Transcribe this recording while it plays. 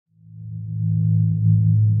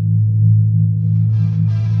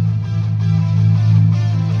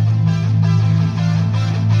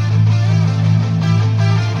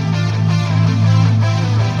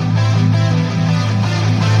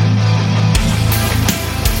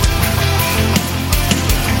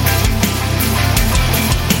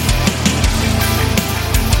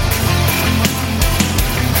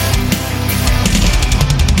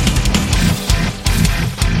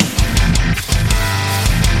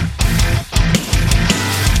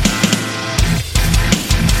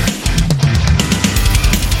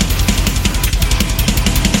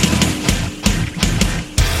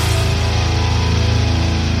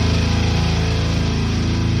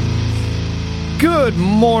Good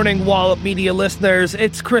morning, Wallop Media listeners.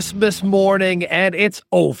 It's Christmas morning and it's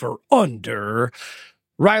over under.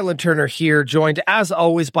 Ryland Turner here, joined as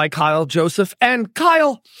always by Kyle Joseph. And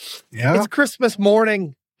Kyle, it's Christmas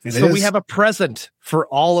morning, so we have a present for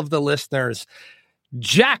all of the listeners.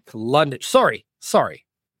 Chef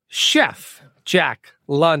Jack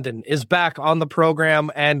London is back on the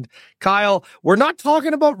program. And Kyle, we're not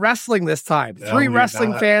talking about wrestling this time. Three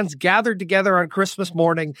wrestling fans gathered together on Christmas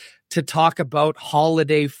morning to talk about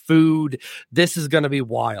holiday food. This is going to be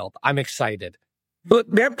wild. I'm excited. But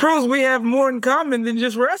that proves we have more in common than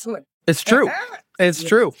just wrestling. It's true. It's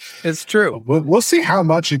true. It's true. We'll see how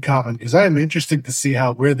much in common, because I am interested to see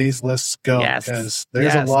where these lists go. Yes. Because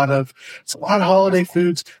there's a lot of holiday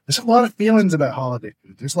foods. There's a lot of feelings about holiday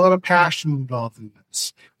food. There's a lot of passion involved in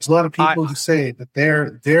this. There's a lot of people who say that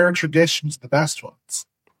their traditions are the best ones.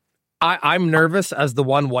 I'm nervous as the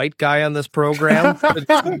one white guy on this program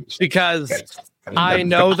because I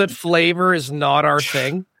know that flavor is not our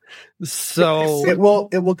thing. So it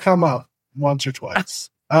will come up once or twice.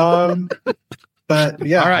 But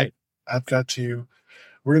yeah, all right. We're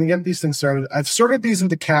going to get these things started. I've sorted these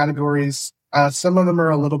into categories. Some of them are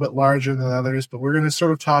a little bit larger than others, but we're going to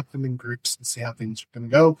sort of talk them in groups and see how things are going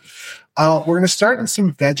to go. We're going to start in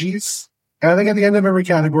some veggies. And I think at the end of every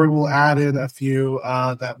category, we'll add in a few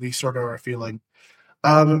that we sort of are feeling.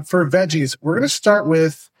 For veggies, we're going to start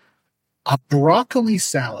with a broccoli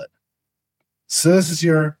salad. So this is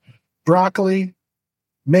your broccoli,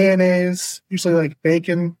 mayonnaise, usually like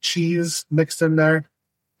bacon, cheese mixed in there.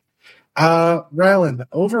 Ryland,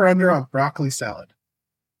 over under on broccoli salad.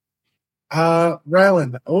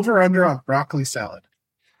 Ryland, over under on broccoli salad.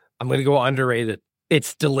 I'm going to go underrated.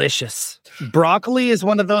 It's delicious. Broccoli is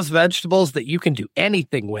one of those vegetables that you can do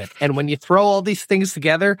anything with. And when you throw all these things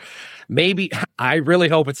together, I really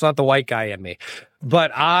hope it's not the white guy in me,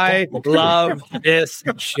 but I love this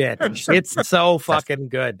shit. It's so fucking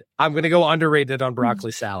good. I'm going to go underrated on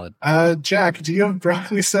broccoli salad. Jack, do you have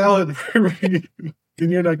broccoli salad in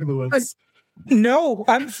your neck of the woods? No,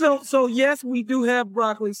 so yes, we do have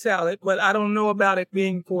broccoli salad, but I don't know about it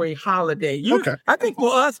being for a holiday. Okay. I think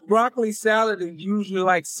for us, broccoli salad is usually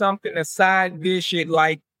like something, a side dish at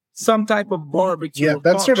like some type of barbecue. Yeah,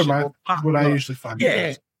 that's sort of what I usually find.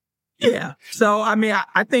 Yeah. Yeah. So I mean,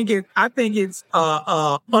 I think it's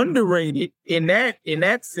underrated in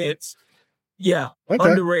that sense. Yeah. Okay.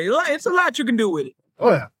 Underrated. It's a lot you can do with it.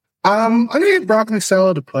 Oh yeah. I'm gonna give broccoli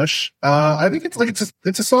salad a push. I think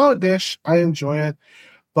it's a solid dish. I enjoy it,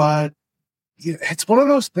 but it's one of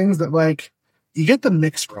those things that like you get the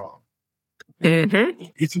mix wrong. Mm-hmm.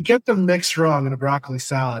 If you get the mix wrong in a broccoli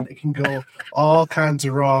salad, it can go all kinds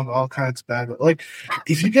of wrong, all kinds of bad. But like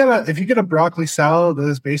if you get a broccoli salad that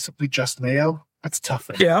is basically just mayo, that's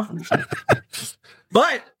tough. Yeah.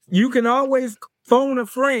 But you can always phone a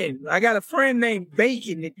friend. I got a friend named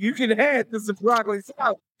Bacon that you can add to some broccoli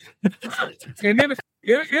salad. And then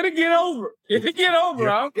it'll get over. It'll get over.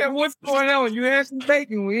 I don't care what's going on. You add some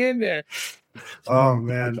bacon, we in there. Oh,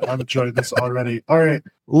 man. I'm enjoying this already. All right.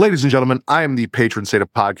 Ladies and gentlemen, I am the patron saint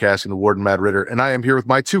of podcasting, the Warden Matt Ritter, and I am here with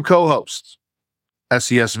my two co-hosts,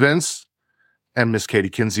 SES Vince and Miss Katie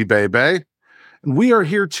Kinsey Bay. And we are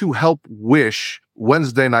here to help wish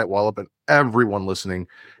Wednesday Night Wallop and everyone listening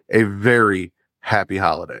a very happy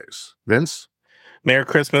holidays. Vince? Merry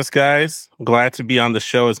Christmas, guys. I'm glad to be on the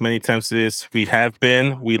show as many times as we have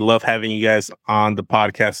been. We love having you guys on the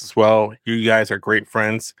podcast as well. You guys are great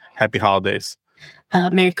friends. Happy holidays.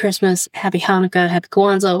 Merry Christmas, Happy Hanukkah, Happy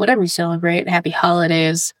Kwanzaa, whatever you celebrate. Happy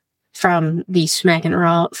holidays from the Smack and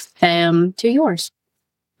Raw fam to yours.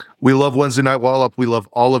 We love Wednesday Night Wallop. We love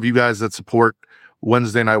all of you guys that support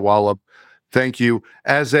Wednesday Night Wallop. Thank you.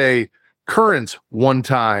 As a current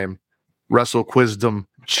one-time Wrestle Quizdom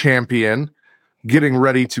champion, getting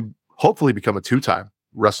ready to hopefully become a two-time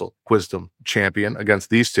Wrestle Quizdom champion against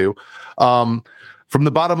these two. From the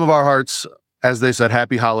bottom of our hearts, as they said,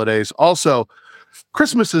 happy holidays. Also,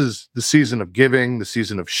 Christmas is the season of giving, the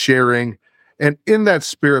season of sharing. And in that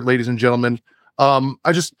spirit, ladies and gentlemen, a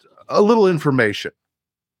little information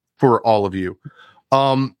for all of you.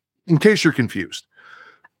 In case you're confused,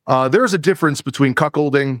 there's a difference between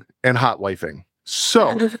cuckolding and hot wifing.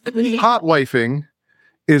 So, hot wifing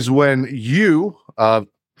is when you,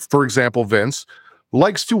 for example, Vince,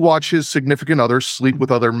 likes to watch his significant other sleep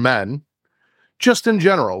with other men, just in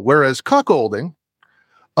general. Whereas cuckolding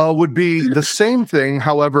would be the same thing.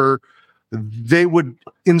 However, they would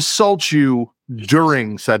insult you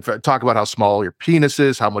during said, talk about how small your penis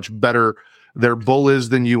is, how much better their bull is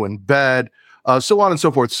than you in bed, so on and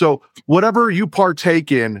so forth. So whatever you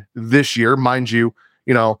partake in this year, mind you,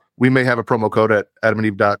 we may have a promo code at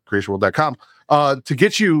adamandeve.creationworld.com to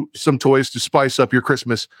get you some toys to spice up your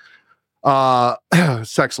Christmas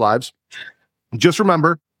sex lives. Just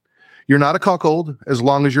remember, you're not a cuckold as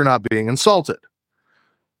long as you're not being insulted.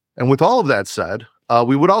 And with all of that said,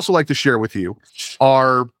 we would also like to share with you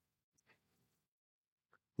our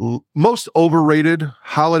most overrated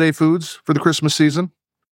holiday foods for the Christmas season.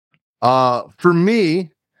 For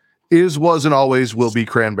me, was, and always will be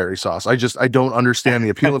cranberry sauce. I don't understand the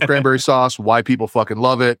appeal of cranberry sauce, why people fucking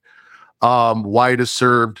love it, why it is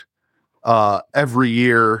served every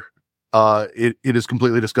year. It is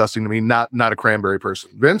completely disgusting to me. Not a cranberry person.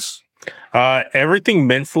 Vince? Everything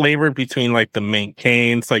mint flavored, between like the mint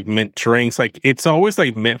canes, like mint drinks, like it's always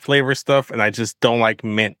like mint flavor stuff, and I just don't like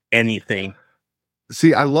mint anything.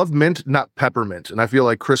 See, I love mint, not peppermint, and I feel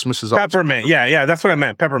like Christmas is peppermint. Yeah, that's what I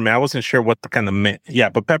meant. Peppermint. I wasn't sure what the kind of mint. Yeah,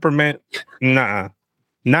 but peppermint, nah.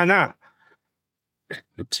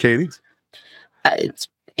 Katie? Hey,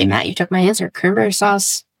 Matt, you took my answer. Cranberry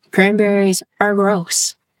sauce. Cranberries are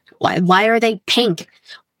gross. Why are they pink?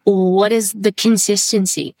 What is the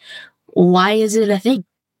consistency? Why is it a thing?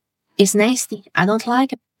 It's nasty. I don't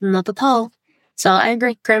like it. Not at all. So I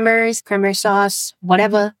agree. Cranberries, cranberry sauce,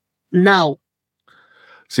 whatever. No.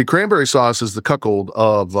 See, cranberry sauce is the cuckold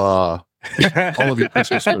of all of your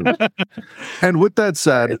Christmas food. And with that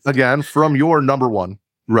said, again, from your number one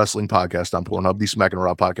wrestling podcast on Pornhub, the Smack and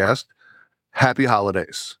Raw podcast, happy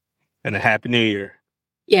holidays. And a happy new year.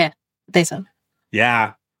 Yeah, they so.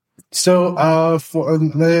 Yeah. So for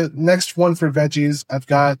the next one for veggies, I've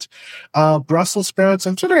got Brussels sprouts.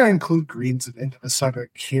 I'm trying to include greens into the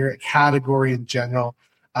subject here, category in general.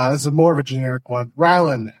 This is more of a generic one.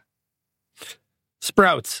 Rylan.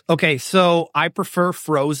 Sprouts. Okay, so I prefer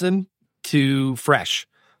frozen to fresh.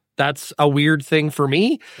 That's a weird thing for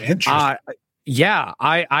me. Interesting. Yeah,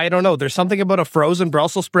 I don't know. There's something about a frozen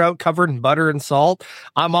Brussels sprout covered in butter and salt.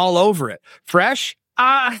 I'm all over it. Fresh,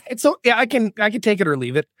 I can take it or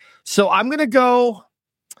leave it. So I'm gonna go,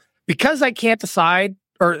 because I can't decide,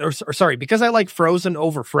 or sorry, because I like frozen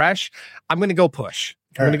over fresh. I'm gonna go push.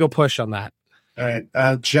 I'm gonna go push on that. All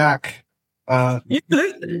right, Jack. Let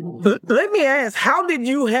me ask, how did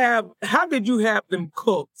you have them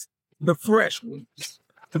cooked, the fresh ones?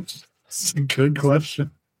 That's a good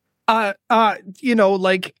question.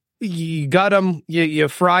 Like you got them, you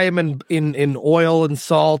fry them in oil and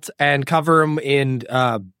salt and cover them in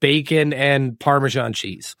bacon and Parmesan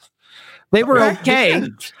cheese. They were okay.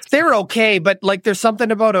 They were okay, but like there's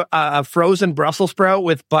something about a frozen Brussels sprout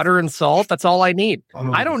with butter and salt. That's all I need.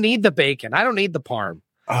 I don't need the bacon. I don't need the parm.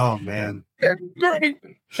 Oh man,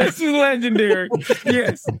 this is legendary.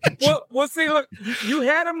 Yes. Well, see, look, you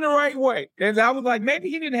had him the right way, and I was like, maybe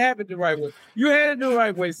he didn't have it the right way. You had it the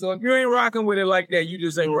right way, so if you ain't rocking with it like that, you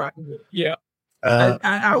just ain't rocking with it. Yeah.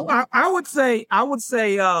 I would say,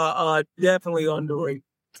 definitely underrated.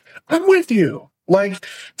 I'm with you. Like,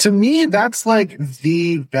 to me, that's like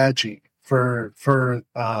the veggie for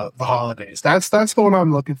the holidays. That's the one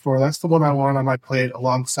I'm looking for. That's the one I want on my plate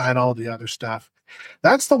alongside all the other stuff.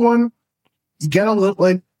 That's the one you get a little,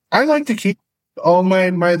 like, I like to keep all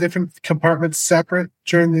my different compartments separate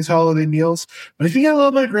during these holiday meals. But if you get a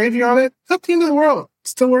little bit of gravy on it, it's up to the end of the world. It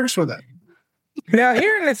still works with it. Now,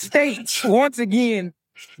 here in the States, once again,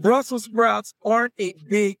 Brussels sprouts aren't a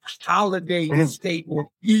big holiday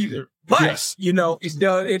staple either. But, yes,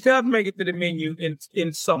 it does make it to the menu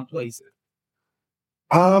in some places.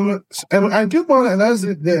 And I do want to, and that's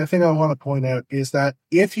the thing I want to point out, is that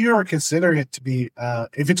if you are considering it to be,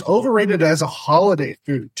 if it's overrated as a holiday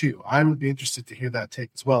food too, I would be interested to hear that take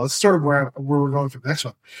as well. It's sort of where we're going for the next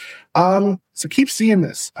one. So keep seeing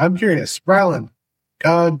this. I'm curious. Rylan,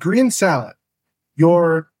 green salad,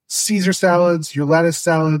 your Caesar salads, your lettuce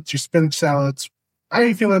salads, your spinach salads. How are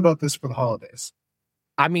you feeling about this for the holidays?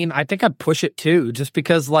 I mean, I think I'd push it too, just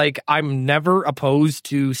because, like, I'm never opposed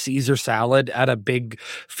to Caesar salad at a big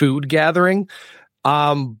food gathering.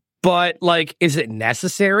 But, like, is it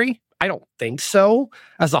necessary? I don't think so.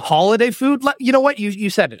 As a holiday food, you know what?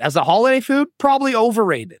 You said it. As a holiday food, probably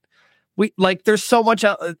overrated. There's so much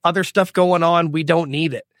other stuff going on. We don't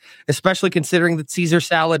need it, especially considering that Caesar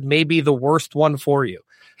salad may be the worst one for you.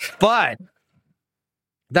 But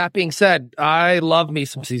that being said, I love me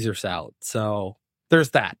some Caesar salad. So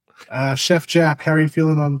there's that. Chef Jack, how are you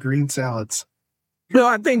feeling on green salads? No,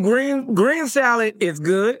 I think green salad is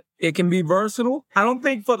good. It can be versatile. I don't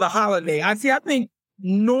think for the holiday. I think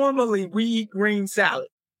normally we eat green salad.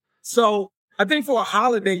 So I think for a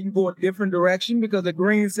holiday, you go a different direction because the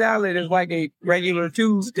green salad is like a regular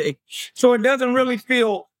Tuesday. So it doesn't really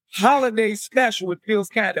feel holiday special. It feels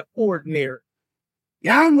kind of ordinary.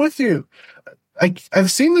 Yeah, I'm with you. I've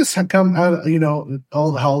seen this come out,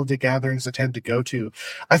 all the holiday gatherings I tend to go to.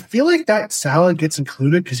 I feel like that salad gets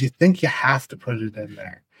included because you think you have to put it in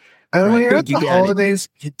there. And when you're at the holidays,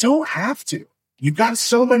 you don't have to. You've got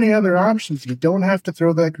so many other options. You don't have to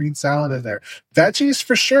throw that green salad in there. Veggies,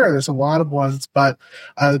 for sure. There's a lot of ones, but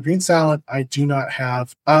the green salad, I do not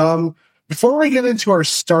have. Before we get into our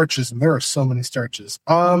starches, and there are so many starches.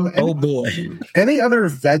 Oh boy! Any other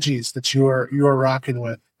veggies that you are rocking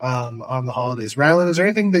with on the holidays? Rylan, is there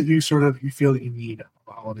anything that you feel that you need on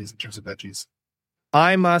the holidays in terms of veggies?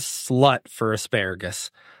 I'm a slut for asparagus.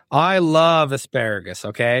 I love asparagus.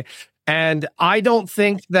 Okay, and I don't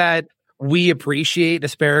think that we appreciate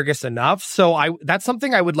asparagus enough. So that's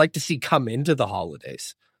something I would like to see come into the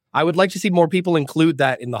holidays. I would like to see more people include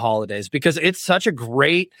that in the holidays because it's such a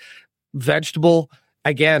great vegetable.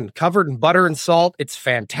 Again, covered in butter and salt. It's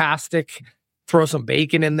fantastic. Throw some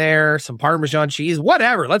bacon in there, some Parmesan cheese,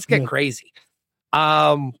 whatever. Let's get crazy.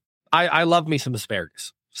 I love me some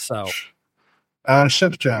asparagus. So,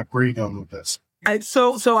 Chef Jack, where are you going with this?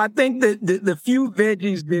 So I think that the few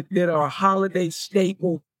veggies that are a holiday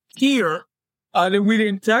staple here that we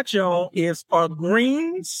didn't touch on are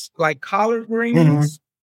greens, like collard greens,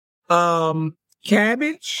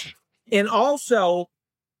 cabbage, and also,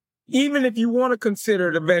 even if you want to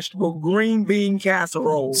consider the vegetable, green bean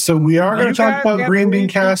casserole. So we are going to talk about green bean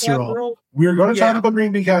casserole. We're going to talk about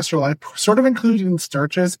green bean casserole. I sort of included in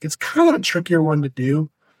starches. It's kind of a trickier one to do.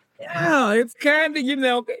 Yeah, it's kind of,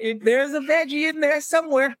 there's a veggie in there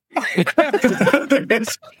somewhere.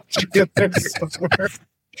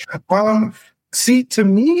 See, to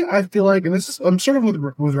me, I feel like, and I'm sort of with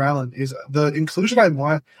Rylan, is the inclusion I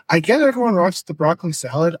want. I get everyone wants the broccoli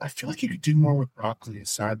salad. I feel like you could do more with broccoli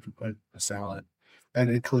aside from putting a salad and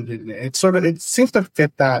include it in it. It seems to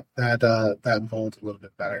fit that mold a little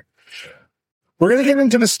bit better. We're going to get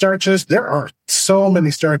into the starches. There are so many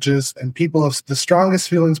starches, and people have the strongest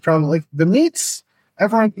feelings probably. Like the meats,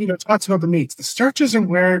 everyone, talks about the meats. The starches are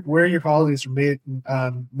where your holidays are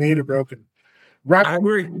made or broken. I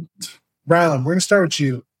agree. Rylan, we're going to start with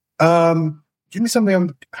you. Give me something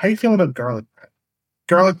on how you feeling about garlic bread?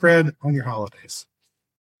 Garlic bread on your holidays.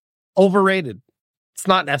 Overrated. It's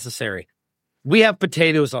not necessary. We have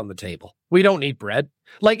potatoes on the table. We don't need bread.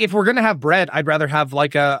 Like, if we're going to have bread, I'd rather have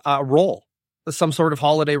like a roll, some sort of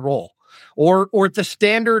holiday roll. Or the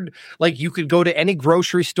standard, like you could go to any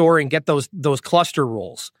grocery store and get those cluster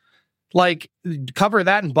rolls. Like, cover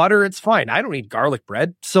that in butter, it's fine. I don't need garlic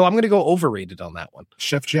bread, so I'm going to go overrated on that one.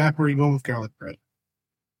 Chef Jack, where are you going with garlic bread?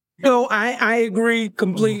 I agree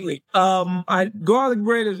completely. Garlic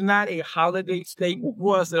bread is not a holiday staple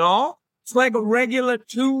for us at all. It's like a regular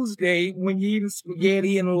Tuesday when you eat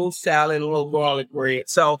spaghetti and a little salad and a little garlic bread.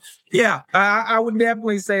 So, yeah, I would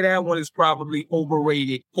definitely say that one is probably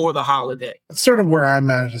overrated for the holiday. That's sort of where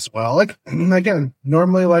I'm at as well. Like, again,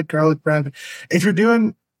 normally like garlic bread. If you're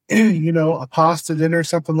doing, a pasta dinner or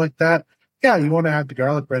something like that, yeah, you want to add the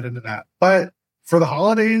garlic bread into that. But for the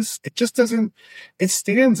holidays, it just doesn't, it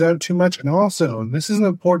stands out too much. And also, and this is an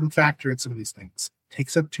important factor in some of these things, it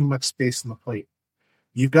takes up too much space on the plate.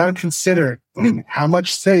 You've got to consider how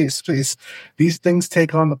much space these things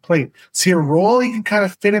take on the plate. See, a roll, you can kind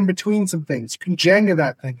of fit in between some things. You can Jenga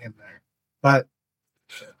that thing in there. But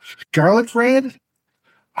garlic bread,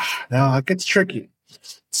 no, it gets tricky.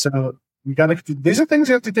 So these are things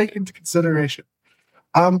you have to take into consideration.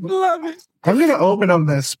 Love it. I'm going to open on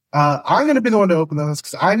this. I'm going to be the one to open on this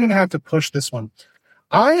because I'm going to have to push this one.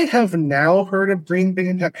 I have now heard of green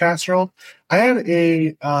bean casserole. I had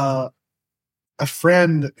a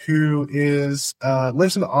friend who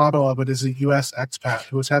lives in Ottawa, but is a U.S. expat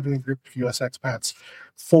who was having a group of U.S. expats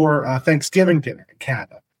for Thanksgiving dinner in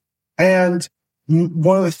Canada. And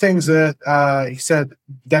one of the things that he said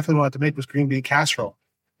definitely wanted to make was green bean casserole.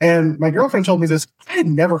 And my girlfriend told me this. I had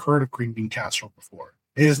never heard of green bean casserole before.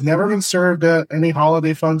 It has never been served at any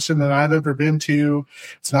holiday function that I've ever been to.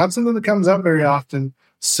 It's not something that comes up very often.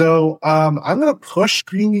 So I'm going to push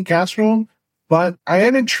green bean casserole, but I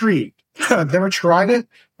am intrigued. I've never tried it,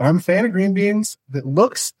 but I'm a fan of green beans.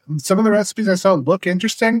 Some of the recipes I saw look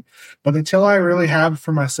interesting, but until I really have it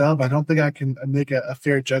for myself, I don't think I can make a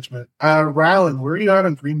fair judgment. Rylan, where are you at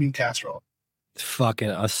on green bean casserole?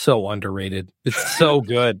 Fucking so underrated. It's so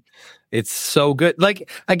good. It's so good. Like,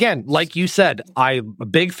 again, like you said, I'm a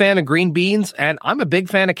big fan of green beans and I'm a big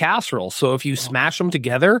fan of casserole. So if you smash them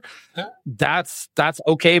together, that's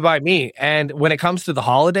okay by me. And when it comes to the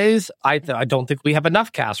holidays, I don't think we have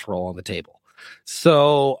enough casserole on the table.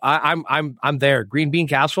 So I'm there. Green bean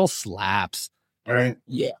casserole slaps. All right.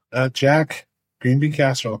 Yeah. Jack, green bean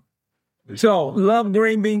casserole. So love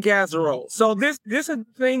green bean casserole. So this is the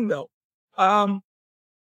thing though.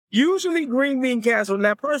 Usually green bean casserole.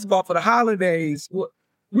 Now, first of all, for the holidays,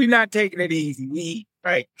 we're not taking it easy. We eat,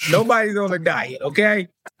 right? Nobody's on a diet, okay?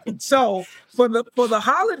 So for the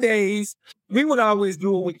holidays, we would always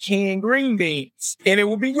do it with canned green beans, and it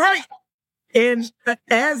would be great. And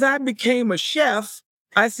as I became a chef,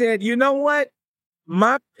 I said, you know what?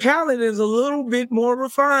 My palate is a little bit more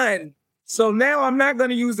refined. So now I'm not going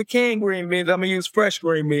to use the canned green beans. I'm going to use fresh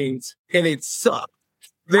green beans. And it sucked.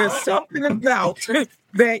 There's something about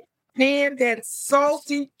that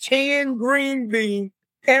salty canned green bean.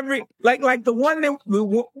 Like the one that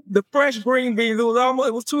the fresh green beans, it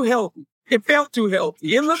was too healthy. It felt too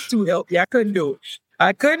healthy. It looked too healthy. I couldn't do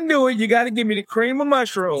it. You got to give me the cream of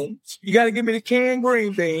mushrooms. You got to give me the canned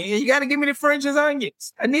green bean. And you got to give me the French's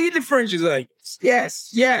onions. I need the French's onions.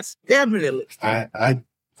 Yes, definitely. I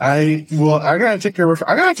gotta take your word for.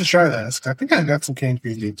 I gotta have to try this. 'Cause I think I got some canned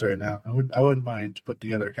green beans right now. I wouldn't mind to put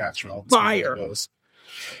together a casserole. Fire.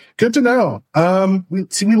 Good to know. We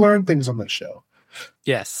learn things on this show.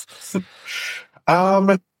 Yes.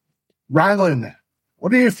 Rylan,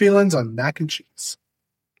 what are your feelings on mac and cheese?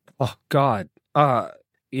 Oh God.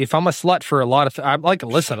 If I'm a slut for a lot of, I'm a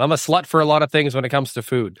slut for a lot of things when it comes to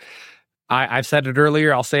food. I've said it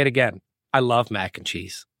earlier. I'll say it again. I love mac and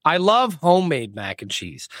cheese. I love homemade mac and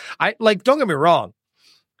cheese. Don't get me wrong.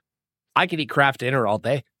 I could eat Kraft Dinner all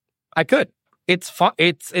day. I could. It's fun.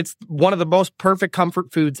 It's one of the most perfect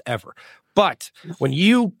comfort foods ever. But when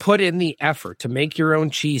you put in the effort to make your own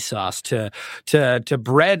cheese sauce, to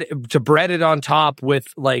bread it on top with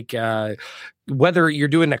whether you're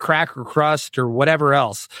doing a cracker crust or whatever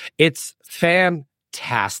else, it's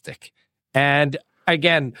fantastic. And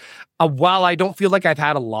again, while I don't feel like I've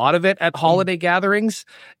had a lot of it at holiday gatherings,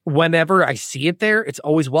 whenever I see it there, it's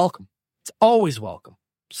always welcome. It's always welcome.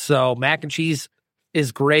 So mac and cheese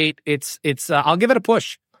is great. It's I'll give it a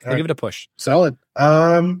push. I'll give it a push. Solid.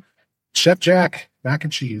 Chef Jack, mac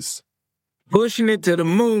and cheese. Pushing it to the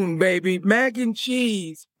moon, baby. Mac and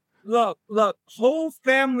cheese. Look, whole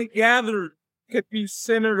family gathered could be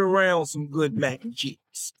centered around some good mac and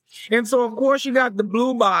cheese. And so, of course, you got the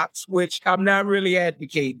blue box, which I'm not really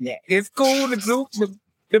advocating that. It's cool.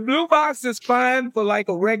 The blue box is fine for like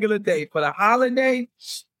a regular day. For the holiday,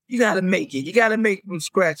 you got to make it. You got to make it from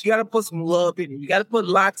scratch. You got to put some love in it. You got to put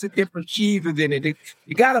lots of different cheeses in it.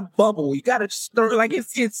 You got to bubble. You got to stir. Like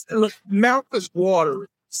look, mouth is watering.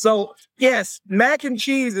 So yes, mac and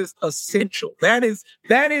cheese is essential. That is,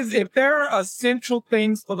 if there are essential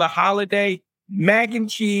things for the holiday, mac and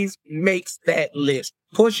cheese makes that list.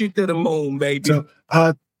 Push it to the moon, baby. So,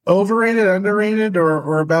 overrated, underrated,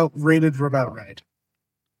 or about rated for about right?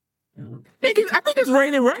 I think it's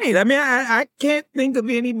rated right. I mean, I can't think of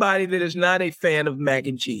anybody that is not a fan of mac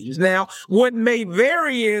and cheese. Now, what may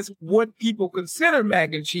vary is what people consider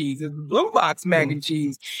mac and cheese. Is blue box mac and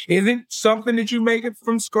cheese? Is it something that you make it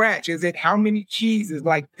from scratch? Is it how many cheeses?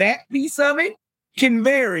 Like that piece of it can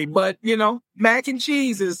vary, but mac and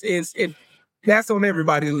cheese is that's on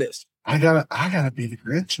everybody's list. I gotta be the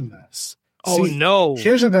Grinch in this. Oh, no.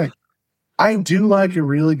 Here's the thing. I do like a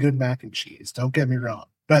really good mac and cheese. Don't get me wrong.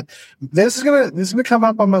 But this is gonna come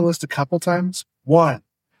up on my list a couple times. One,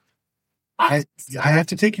 I have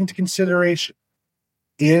to take into consideration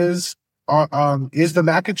is the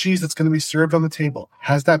mac and cheese that's going to be served on the table,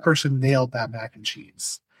 has that person nailed that mac and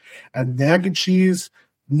cheese? And mac and cheese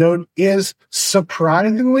is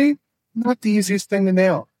surprisingly not the easiest thing to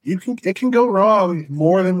nail. It can go wrong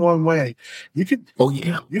more than one way. You can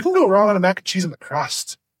go wrong on a mac and cheese in the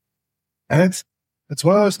crust, and it's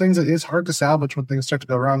one of those things that is hard to salvage when things start to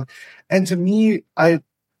go wrong. And to me, I've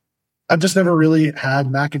just never really had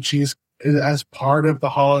mac and cheese as part of the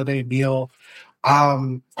holiday meal.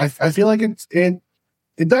 I feel like I don't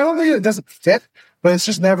think it doesn't fit, but it's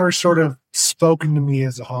just never sort of spoken to me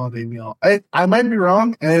as a holiday meal. I might be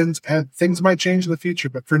wrong, and things might change in the future,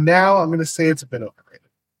 but for now, I'm going to say it's a bit overrated.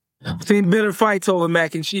 I've seen better fights over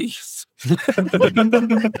mac and cheese. You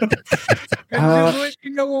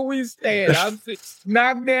know where we stand. I'm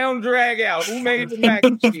knock down, drag out. Who made the mac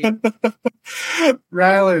and cheese?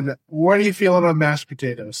 Rylan, what are you feeling on mashed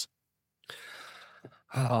potatoes?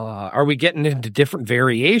 Are we getting into different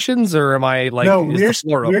variations, or am I like? No,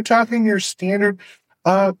 we're talking your standard.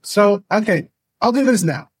 Okay, I'll do this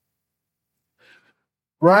now.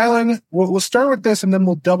 Rylan, we'll start with this, and then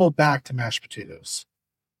we'll double back to mashed potatoes.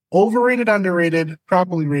 Overrated, underrated,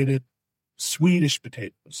 properly rated, Swedish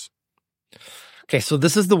potatoes. Okay, so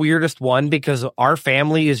this is the weirdest one because our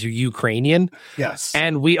family is Ukrainian. Yes.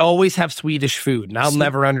 And we always have Swedish food, and I'll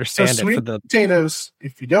never understand it. Potatoes,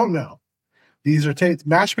 if you don't know, these are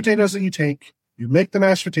mashed potatoes that you You make the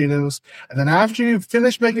mashed potatoes, and then after you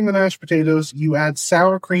finish making the mashed potatoes, you add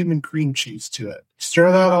sour cream and cream cheese to it.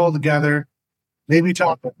 Stir that all together. Maybe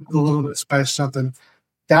top it with a little bit of spice, something.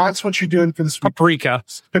 That's what you're doing for the sweet Paprika.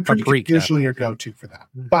 Paprika usually your go-to for that.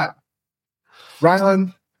 But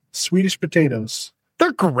Ryland, Swedish potatoes.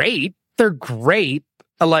 They're great. They're great.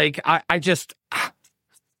 Like I've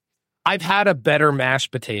had a better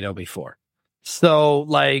mashed potato before. So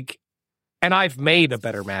like, and I've made a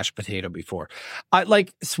better mashed potato before. I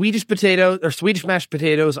like Swedish potatoes or Swedish mashed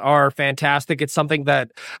potatoes are fantastic. It's something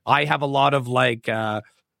that I have a lot of like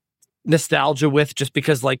nostalgia with, just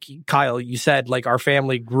because like Kyle, you said, like our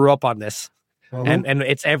family grew up on this. And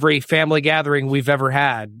it's every family gathering we've ever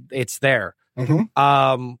had. It's there.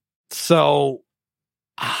 So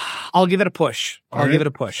I'll give it a push. Give it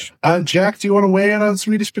a push. Jack, do you want to weigh in on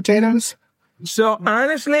Swedish potatoes? So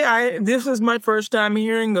honestly, this is my first time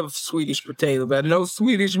hearing of Swedish potatoes. I know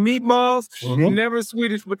Swedish meatballs, never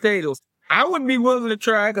Swedish potatoes. I would be willing to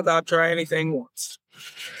try because I'll try anything once.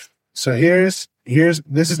 So this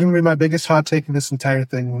is going to be my biggest hot take in this entire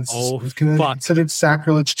thing. It's going to be considered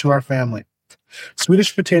sacrilege to our family.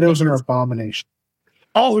 Swedish potatoes are an abomination.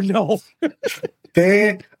 Oh no.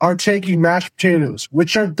 They are taking mashed potatoes,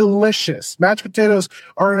 which are delicious. Mashed potatoes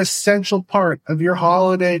are an essential part of your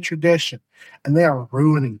holiday tradition, and they are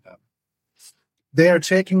ruining them. They are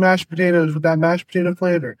taking mashed potatoes with that mashed potato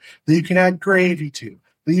flavor that you can add gravy to,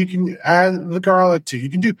 that you can add the garlic to. You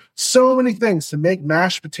can do so many things to make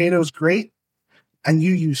mashed potatoes great, and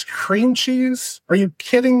you use cream cheese? Are you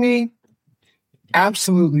kidding me?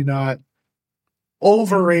 Absolutely not.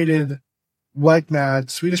 Overrated. Like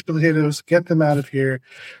mad. Swedish potatoes, get them out of here.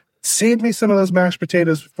 Save me some of those mashed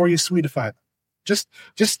potatoes before you sweetify them. Just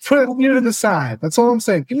put it to the side. That's all I'm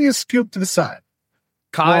saying. Give me a scoop to the side.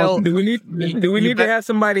 Kyle, do we need to have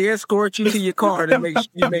somebody escort you to your car to make sure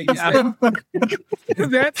you make it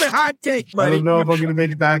safe? That's a hot take, buddy. I don't know if I'm going to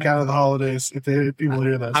make it back out of the holidays if people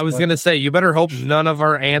hear this. I was going to say, you better hope none of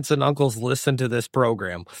our aunts and uncles listen to this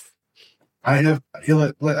program. And that's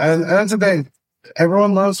the thing.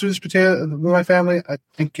 Everyone loves Swedish potato in my family.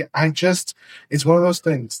 It's one of those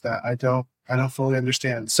things that I don't fully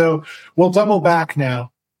understand. So we'll double back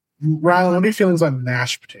now. Rylan, what are your feelings on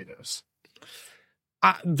mashed potatoes?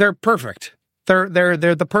 They're perfect. They're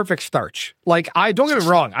the perfect starch. Like, don't get me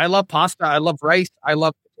wrong. I love pasta. I love rice. I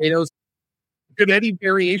love potatoes. Good, any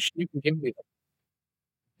variation you can give me.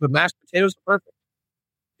 The mashed potatoes are perfect.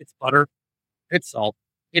 It's butter. It's salt.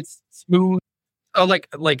 It's smooth. Oh,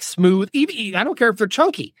 like smooth. Even I don't care if they're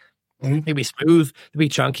chunky. Maybe smooth, maybe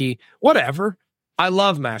chunky, whatever. I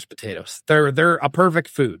love mashed potatoes. They're a perfect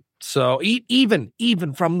food. So even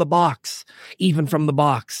from the box,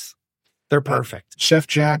 they're perfect. Chef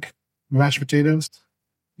Jack, mashed potatoes.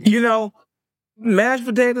 You know, mashed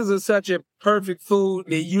potatoes are such a perfect food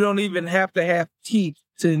that you don't even have to have teeth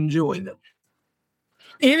to enjoy them.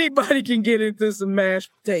 Anybody can get into some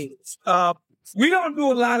mashed potatoes. We don't do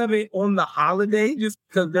a lot of it on the holiday just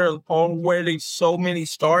because they're on where there's so many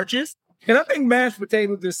starches. And I think mashed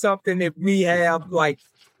potatoes is something that we have like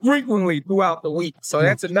frequently throughout the week. So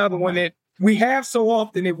that's another one that we have so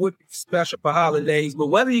often it would be special for holidays. But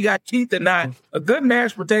whether you got teeth or not, a good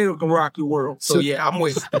mashed potato can rock your world. So yeah, I'm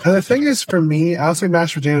with you. And the thing is, for me, I'll say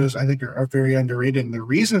mashed potatoes I think are very underrated. And the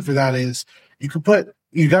reason for that is you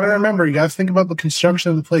got to remember, you got to think about the construction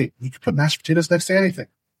of the plate. You can put mashed potatoes next to anything.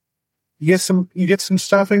 You get some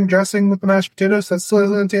stuffing, dressing with the mashed potatoes. That still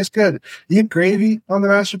doesn't taste good. You get gravy on the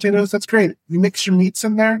mashed potatoes. That's great. You mix your meats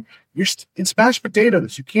in there. It's mashed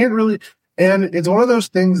potatoes. You can't really, and it's one of those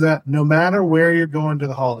things that no matter where you're going to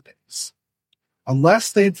the holidays,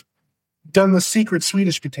 unless they've done the secret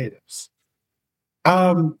Swedish potatoes,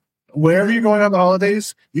 wherever you're going on the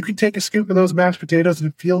holidays, you can take a scoop of those mashed potatoes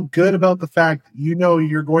and feel good about the fact that you know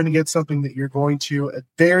you're going to get something that you're going to, at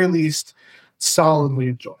very least, solidly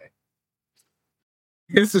enjoy.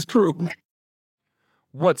 This is true.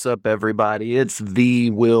 What's up, everybody? It's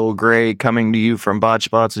the Will Gray coming to you from Botch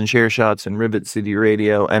Spots and Share Shots and Rivet City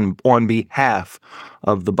Radio. And on behalf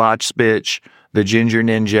of the Botch Bitch, the Ginger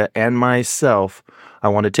Ninja, and myself, I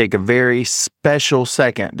want to take a very special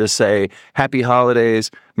second to say Happy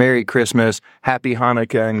Holidays, Merry Christmas, Happy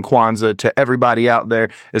Hanukkah and Kwanzaa to everybody out there,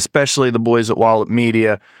 especially the boys at Wallop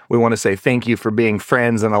Media. We want to say thank you for being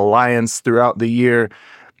friends and alliance throughout the year.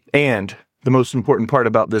 And the most important part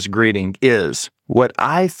about this greeting is what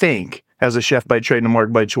I think, as a chef by trade and a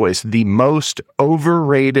mark by choice, the most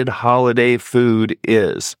overrated holiday food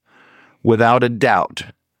is, without a doubt,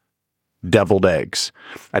 deviled eggs.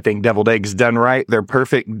 I think deviled eggs done right, they're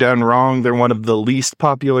perfect. Done wrong, they're one of the least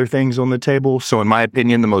popular things on the table. So in my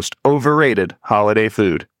opinion, the most overrated holiday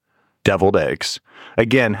food deviled eggs.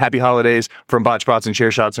 Again, happy holidays from Botch Spots and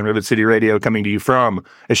Chair Shots and Rivet City Radio, coming to you from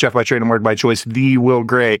a chef by trade and work by choice, the Will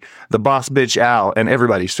Gray, the boss bitch Al, and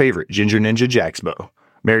everybody's favorite Ginger Ninja Jaxbo.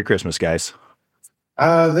 Merry Christmas, guys.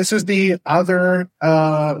 This is the other.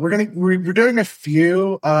 We're doing a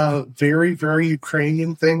few very, very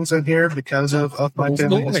Ukrainian things in here because of my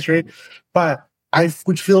family history, but I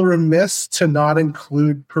would feel remiss to not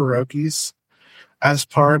include pierogies as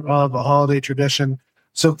part of a holiday tradition.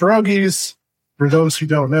 So pierogies, for those who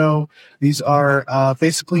don't know, these are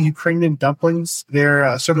basically Ukrainian dumplings.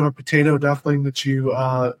 They're sort of a potato dumpling that you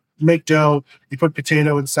make dough, you put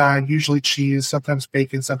potato inside, usually cheese, sometimes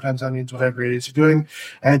bacon, sometimes onions, whatever it is you're doing,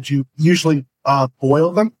 and you usually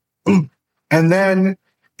boil them. And then,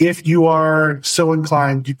 if you are so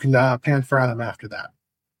inclined, you can pan fry them after that.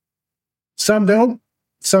 Some don't,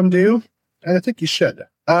 some do, and I think you should.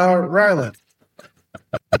 Rylan.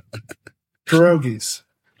 Pierogies.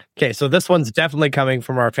 Okay, so this one's definitely coming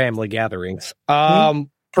from our family gatherings.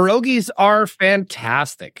 Pierogies are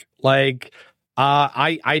fantastic. Like,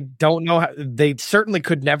 I don't know how, they certainly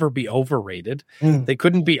could never be overrated. They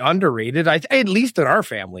couldn't be underrated. At least in our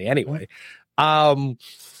family, anyway. I'm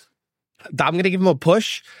going to give them a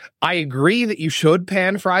push. I agree that you should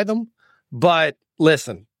pan fry them, but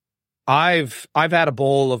listen, I've had a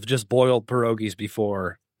bowl of just boiled pierogies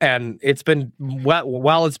before, and it's been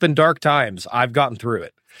while it's been dark times, I've gotten through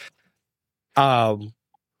it.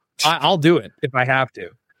 I'll do it if I have to.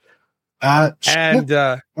 I'm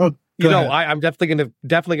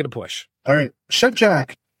definitely gonna push. All right, Chef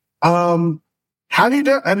Jack. Have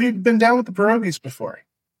you been down with the pierogies before?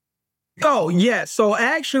 Oh, yeah. So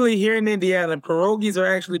actually here in Indiana, pierogies are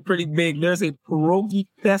actually pretty big. There's a pierogi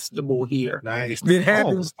festival here. Nice. That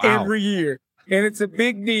happens every year. And it's a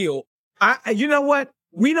big deal. You know what?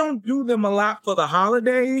 We don't do them a lot for the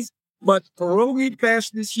holidays, but pierogi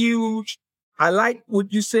fest is huge. I like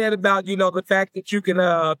what you said about, the fact that you can,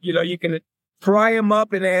 you can fry them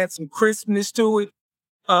up and add some crispness to it.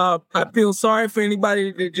 I feel sorry for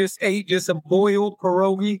anybody that just ate just a boiled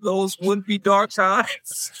pierogi. Those wouldn't be dark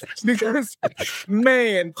times. Because,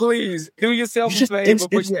 man, please do yourself a favor.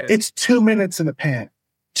 It's 2 minutes in the pan.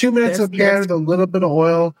 2 minutes in the pan with a little bit of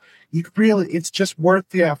oil. It's just worth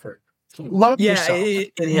the effort. Love yourself.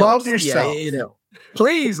 Love yourself. Yeah,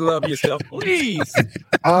 please love yourself. Please.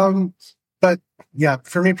 But yeah,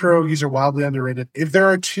 for me, pierogies are wildly underrated. If there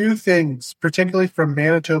are two things, particularly from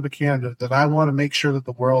Manitoba, Canada, that I want to make sure that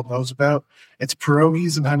the world knows about, it's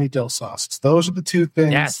pierogies and honey dill sauce. Those are the two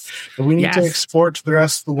things that we need to export to the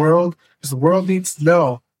rest of the world, because the world needs to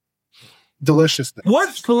know deliciousness. What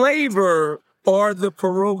flavor are the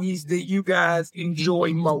pierogies that you guys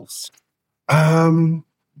enjoy most?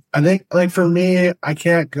 I think, like, for me, I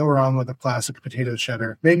can't go wrong with a classic potato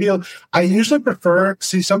cheddar. I usually prefer,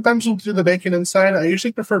 sometimes we'll do the bacon inside. I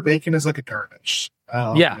usually prefer bacon as like a garnish.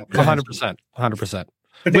 100%. 100%.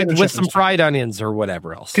 With some fried onions or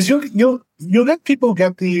whatever else. Because you'll get people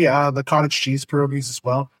get the cottage cheese pierogies as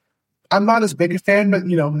well. I'm not as big a fan, but,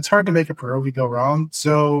 it's hard to make a pierogi go wrong.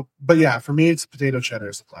 So, but yeah, for me, it's potato cheddar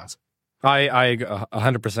is the classic. I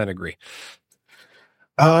 100% agree.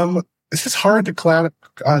 This is hard to clarify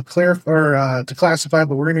or to classify,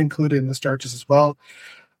 but we're going to include it in the starches as well.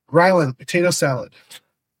 Rylan, potato salad.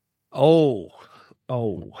 Oh,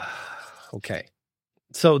 okay.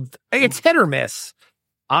 So it's hit or miss.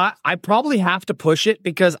 I probably have to push it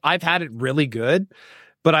because I've had it really good,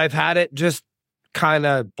 but I've had it just kind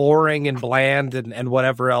of boring and bland and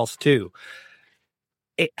whatever else too.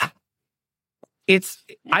 Is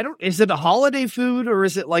it a holiday food or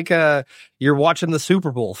is it like you're watching the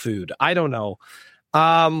Super Bowl food? I don't know.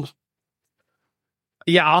 Yeah,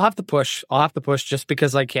 I'll have to push just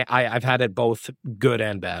because I can't. I've had it both good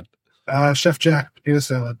and bad. Chef Jack, potato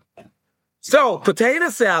salad. So potato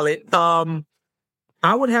salad,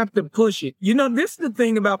 I would have to push it. This is the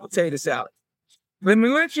thing about potato salad. Let me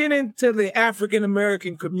let you into the African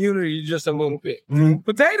American community just a little bit. Mm-hmm.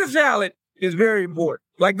 Potato salad is very important.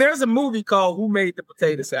 Like, there's a movie called Who Made the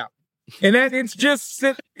Potato Salad? And that it's just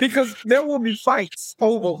because there will be fights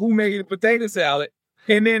over who made the potato salad.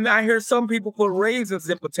 And then I hear some people put raisins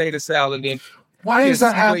in potato salad. And why does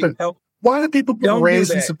that happen? Why do people put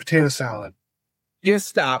raisins in potato salad? Just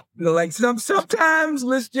stop. Like, sometimes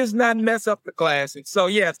let's just not mess up the classics. So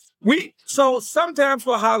yes, so sometimes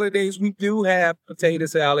for holidays we do have potato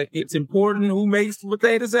salad. It's important who makes the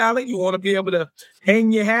potato salad. You want to be able to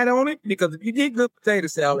hang your hat on it, because if you get good potato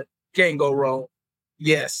salad, can't go wrong.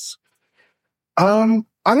 Yes.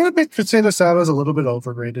 I'm going to make potato salad a little bit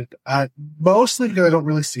overrated. Mostly because I don't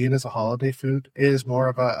really see it as a holiday food. It is more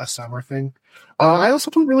of a summer thing. I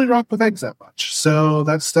also don't really rock with eggs that much. So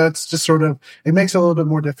that's just sort of, it makes it a little bit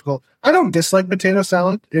more difficult. I don't dislike potato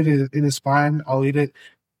salad. It is fine. I'll eat it.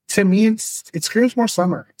 To me, it screams more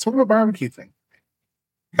summer. It's sort of a barbecue thing.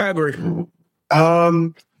 I agree.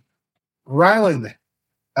 Rylan,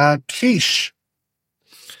 quiche.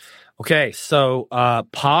 Okay, so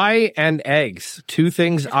pie and eggs, two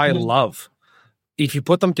things I love. If you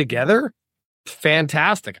put them together,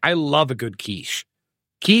 fantastic. I love a good quiche.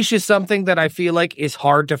 Quiche is something that I feel like is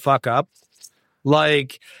hard to fuck up.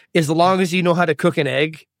 Like, as long as you know how to cook an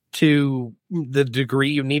egg to the degree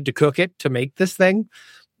you need to cook it to make this thing,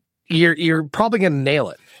 you're probably going to nail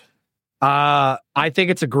it. I think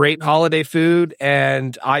it's a great holiday food,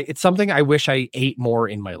 and it's something I wish I ate more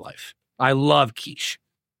in my life. I love quiche.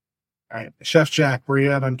 All right, Chef Jack, where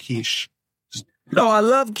you at on quiche? No, I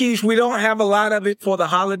love quiche. We don't have a lot of it for the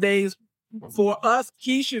holidays. For us,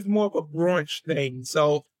 quiche is more of a brunch thing.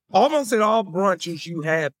 So almost at all brunches, you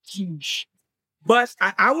have quiche. But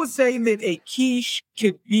I would say that a quiche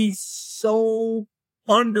could be so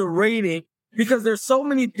underrated because there's so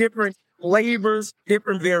many different flavors,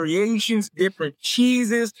 different variations, different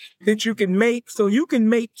cheeses that you can make. So you can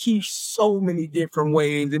make quiche so many different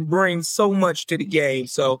ways and bring so much to the game.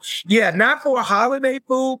 So yeah, not for a holiday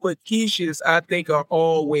food, but quiches I think are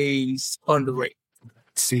always underrated.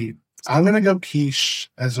 Let's see, I'm gonna go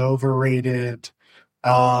quiche as overrated.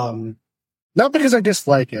 Not because I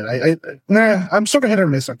dislike it. I'm sort of hit or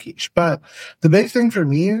miss on quiche, but the big thing for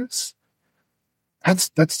me is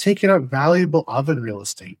that's taking up valuable oven real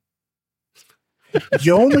estate.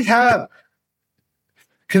 You only have,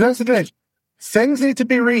 because that's the thing, things need to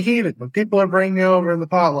be reheated when people are bringing over in the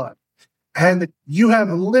potluck, and you have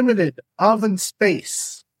limited oven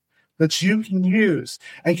space that you can use.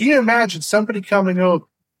 And can you imagine somebody coming over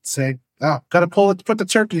saying, "Oh, gotta put the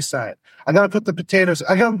turkey aside. I gotta put the potatoes.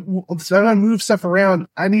 I gotta move stuff around.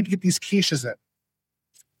 I need to get these quiches in."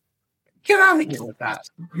 Get out of here with that.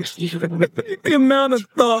 The amount of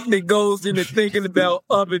thought that goes into thinking about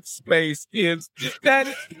oven space is that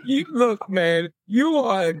look, man, you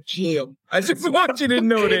are a gem. I just want you to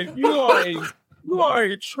know that you are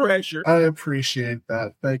a treasure. I appreciate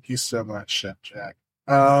that. Thank you so much, Chef Jack.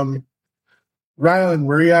 Rylan,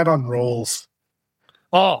 where are you at on rolls?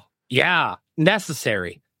 Oh, yeah,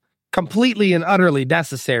 necessary. Completely and utterly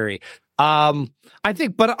necessary. I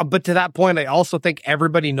think, but to that point, I also think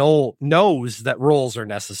everybody knows that rolls are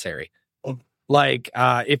necessary. Like,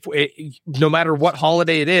 no matter what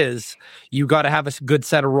holiday it is, you got to have a good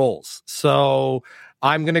set of rolls. So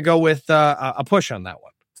I'm gonna go with a push on that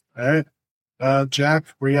one. All right, Jack,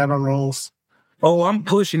 where you at on rolls? Oh, I'm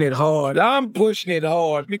pushing it hard.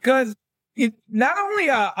 Because it not only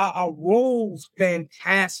are rolls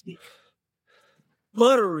fantastic,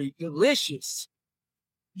 buttery, delicious.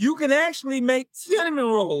 You can actually make cinnamon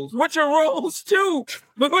rolls, which are rolls too,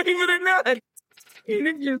 believe it or not. And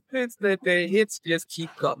it just fits that the hits just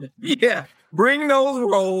keep coming. Yeah, bring those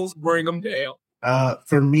rolls, bring them down.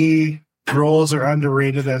 For me, rolls are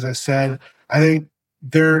underrated, as I said. I think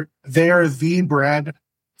they are the bread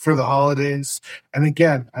for the holidays. And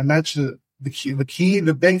again, I mentioned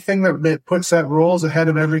the big thing that puts that rolls ahead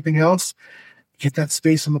of everything else, get that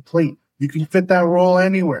space on the plate. You can fit that roll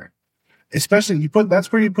anywhere. Especially that's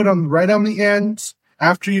where you put them right on the ends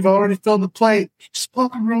after you've already filled the plate. Just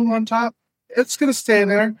plop a roll on top. It's gonna stay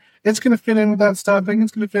there. It's gonna fit in with that stuffing.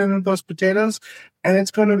 It's gonna fit in with those potatoes, and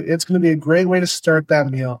it's gonna be a great way to start that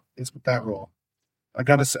meal. Is with that roll. I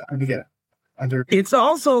gotta say, I'm gonna get it. It's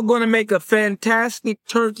also gonna make a fantastic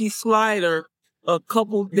turkey slider a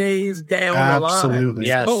couple days down the line. Absolutely,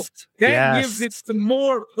 yes. So that gives it some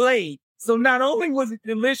more play. So not only was it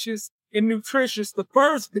delicious and nutritious the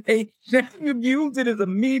first day, now you've used it as a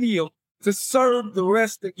medium to serve the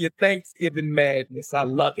rest of your Thanksgiving madness. I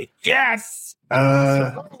love it. Yes.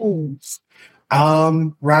 Rylan,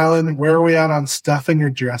 where are we at on stuffing or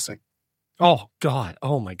dressing? Oh God.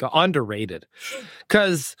 Oh my God. Underrated.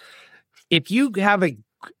 Because if you have a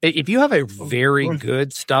very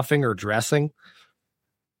good stuffing or dressing,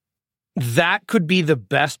 that could be the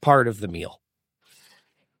best part of the meal.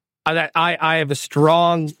 I have a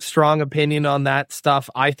strong opinion on that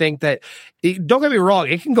stuff. I think that, don't get me wrong,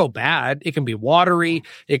 it can go bad. It can be watery.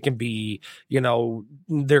 It can be,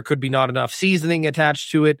 there could be not enough seasoning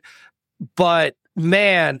attached to it. But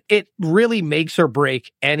man, it really makes or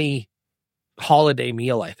break any holiday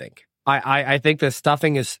meal, I think. I think the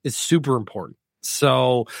stuffing is super important.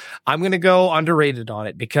 So I'm going to go underrated on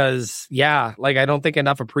it because, yeah, like I don't think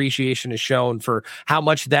enough appreciation is shown for how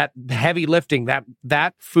much that heavy lifting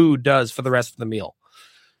that food does for the rest of the meal.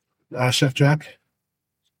 Chef Jack?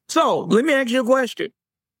 So let me ask you a question.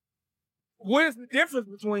 What is the difference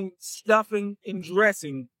between stuffing and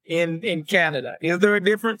dressing in Canada? Is there a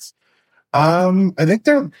difference? I think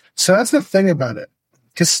so that's the thing about it.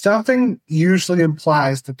 Because stuffing usually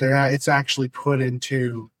implies that it's actually put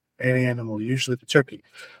into an animal, usually the turkey.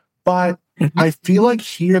 But I feel like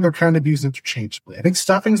here they're kind of used interchangeably. I think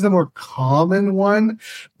stuffing's the more common one,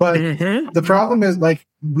 but the problem is like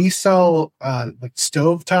we sell like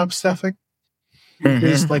stovetop stuffing.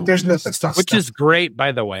 There's no stuff, which is great,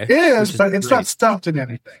 by the way. It is, but it's not stuffed in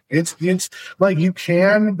anything. It's like you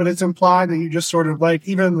can, but it's implied that you just sort of like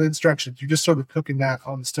even in the instructions, you're just sort of cooking that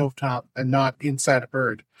on the stovetop and not inside a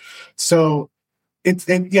bird. So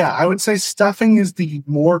yeah, I would say stuffing is the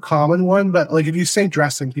more common one, but like if you say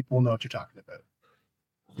dressing, people will know what you're talking about.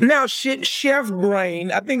 Now, chef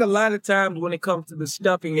brain, I think a lot of times when it comes to the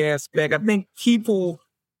stuffing aspect, I think people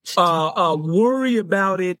worry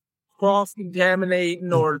about it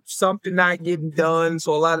cross-contaminating or something not getting done.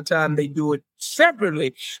 So a lot of times they do it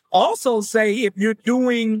separately. Also say if you're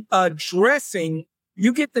doing a dressing,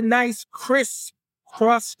 you get the nice crisp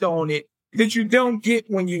crust on it that you don't get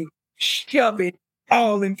when you shove it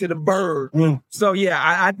all into the bird. So yeah,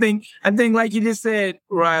 I think like you just said,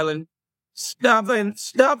 Rylan, stuffing,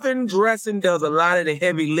 dressing does a lot of the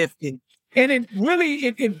heavy lifting. And it really,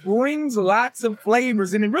 it brings lots of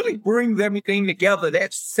flavors and it really brings everything together.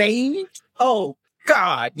 That sage, oh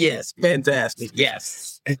God, yes, fantastic,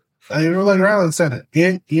 yes. Like Rylan said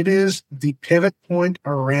it is the pivot point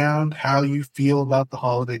around how you feel about the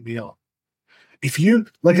holiday meal. If you,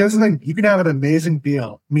 like, that's the thing, you can have an amazing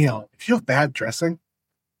meal. If you have bad dressing,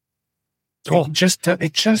 you're going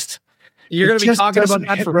to be talking about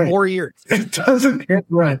that for 4 years. It doesn't hit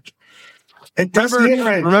right. It doesn't hit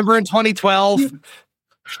right. Remember in 2012?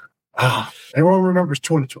 Everyone remembers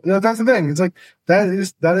 2012. That's the thing. It's like that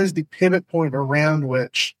is the pivot point around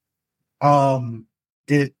which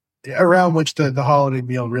the holiday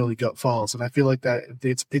meal really falls. And I feel like that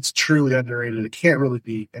it's truly underrated. It can't really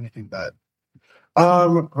be anything bad.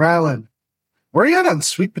 Rylan, where are you at on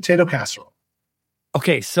sweet potato casserole?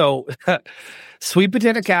 Okay, so sweet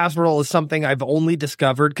potato casserole is something I've only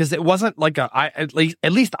discovered because it wasn't like at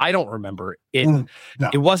least I don't remember it. No.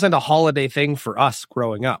 It wasn't a holiday thing for us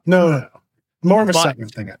growing up. No. More of a Southern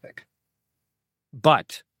thing, I think.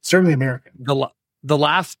 But certainly American. The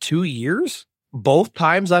last 2 years, both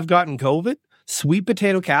times I've gotten COVID, sweet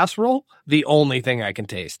potato casserole, the only thing I can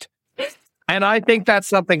taste. And I think that's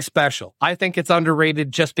something special. I think it's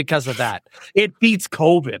underrated just because of that. It beats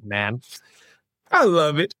COVID, man. I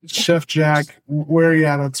love it. Chef Jack, where are you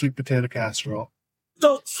at on sweet potato casserole?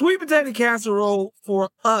 So sweet potato casserole for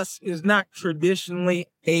us is not traditionally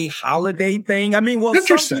a holiday thing. I mean, well,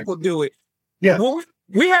 some people do it. Yeah. Well,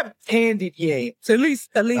 we have candied yams. At least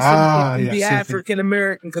in the African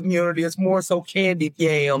American community, it's more so candied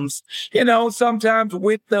yams. You know, sometimes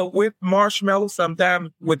with marshmallows, sometimes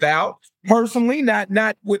without. Personally,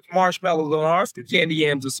 not with marshmallows on ours, because candy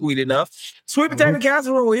yams are sweet enough. Sweet potato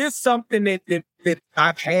casserole is something that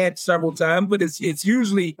I've had several times, but it's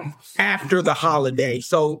usually after the holiday.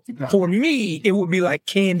 So for me, it would be like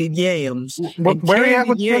candied yams. Where are you at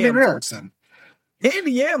with candied yams then?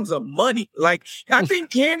 Candy yams are money. Like, I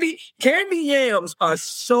think candy yams are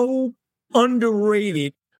so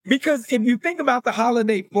underrated because if you think about the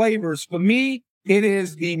holiday flavors, for me, it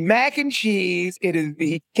is the mac and cheese, it is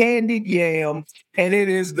the candied yam, and it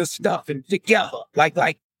is the stuffing together. Like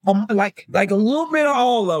a little bit of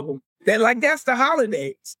all of them. That's the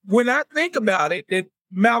holidays. When I think about it, the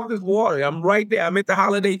mouth is watering. I'm right there. I'm at the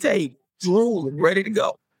holiday table, drooling, ready to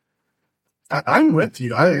go. I'm with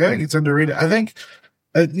you. I think it's underrated. I think,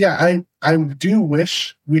 I do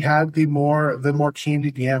wish we had the more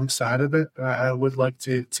candied yam side of it. I would like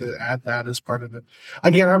to add that as part of it.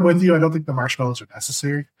 Again, I'm with you. I don't think the marshmallows are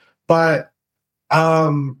necessary, but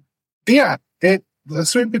the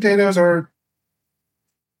sweet potatoes are.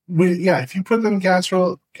 If you put them in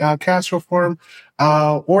casserole form,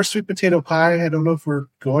 or sweet potato pie. I don't know if we're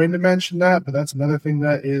going to mention that, but that's another thing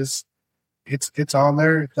that is. It's on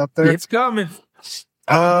there. It's up there. It's coming.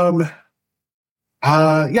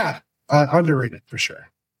 Underrated for sure.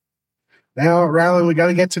 Now, Rylan, we got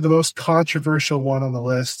to get to the most controversial one on the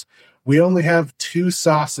list. We only have 2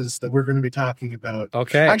 sauces that we're going to be talking about.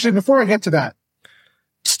 Okay. Actually, before I get to that,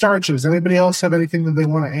 starches. Anybody else have anything that they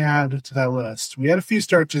want to add to that list? We had a few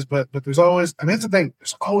starches, but there's always. I mean, that's the thing.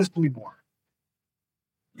 There's always going to be more.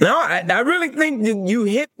 No, I really think that you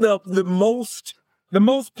hit the most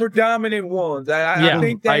predominant ones. I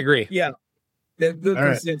think that, I agree. Yeah, there's good All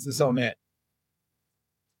right. consensus on that.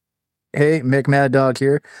 Hey, Mick Mad Dog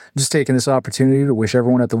here. Just taking this opportunity to wish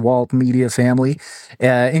everyone at the Wallop Media family,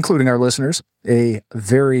 including our listeners, a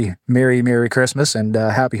very Merry Christmas and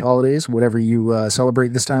happy holidays, whatever you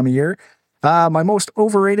celebrate this time of year. My most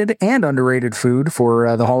overrated and underrated food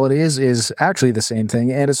for the holidays is actually the same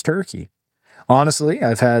thing, and it's turkey. Honestly,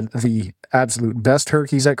 I've had the absolute best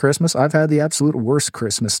turkeys at Christmas. I've had the absolute worst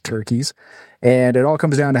Christmas turkeys. And it all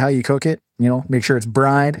comes down to how you cook it. You know, make sure it's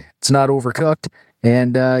brined, it's not overcooked,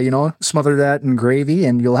 and, smother that in gravy,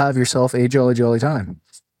 and you'll have yourself a jolly time.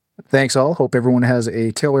 Thanks all. Hope everyone has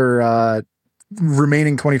a killer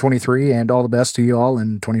remaining 2023, and all the best to you all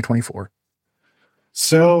in 2024.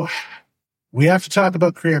 So we have to talk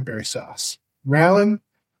about cranberry sauce. Rallin,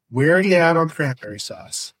 where are you at on cranberry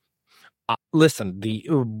sauce? Listen,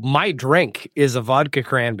 my drink is a vodka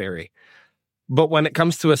cranberry, but when it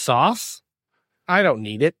comes to a sauce, I don't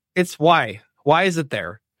need it. It's why is it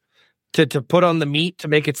there? To put on the meat to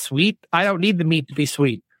make it sweet? I don't need the meat to be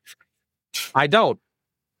sweet. I don't.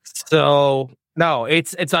 So no,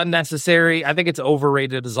 it's unnecessary. I think it's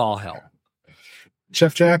overrated as all hell.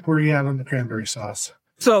 Chef Jack, where are you at on the cranberry sauce?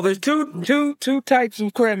 So there's two types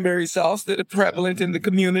of cranberry sauce that are prevalent in the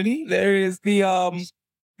community. There is the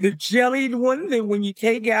jellied one that when you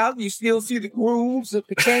take out, you still see the grooves of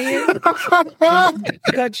the can.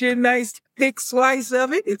 Cut you a nice thick slice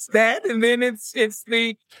of it. It's that, and then it's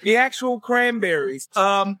the actual cranberries.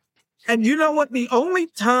 And you know what? The only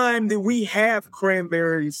time that we have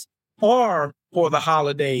cranberries are for the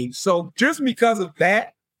holidays. So just because of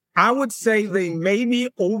that, I would say they may be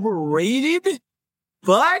overrated,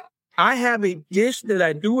 but I have a dish that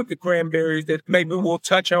I do with the cranberries that maybe we'll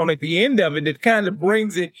touch on at the end of it that kind of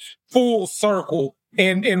brings it full circle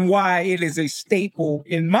and why it is a staple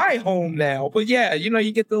in my home now. But yeah,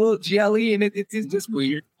 you get the little jelly and it's just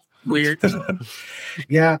weird.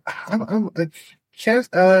 Yeah,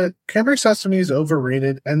 cranberry sauce to me is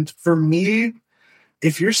overrated. And for me,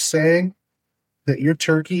 if you're saying that your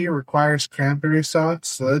turkey requires cranberry sauce,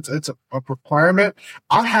 so it's a requirement,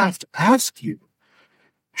 I have to ask you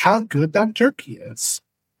how good that turkey is.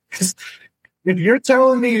 Because if you're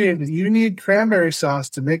telling me that you need cranberry sauce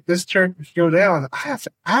to make this turkey go down, I have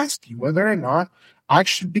to ask you whether or not I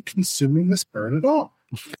should be consuming this bird at all.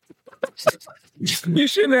 You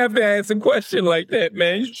shouldn't have to ask a question like that,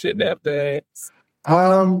 man. You shouldn't have to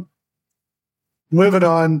ask. Moving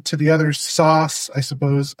on to the other sauce, I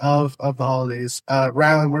suppose, of the holidays.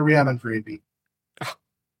 Rylan, where are we at on gravy?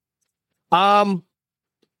 I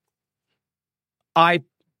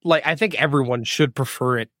think everyone should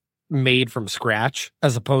prefer it made from scratch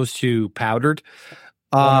as opposed to powdered.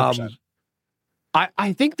 100%.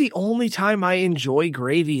 I think the only time I enjoy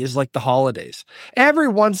gravy is like the holidays. Every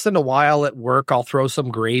once in a while at work, I'll throw some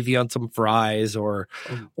gravy on some fries or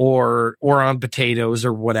on potatoes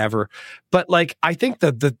or whatever. But like, I think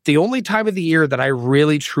the only time of the year that I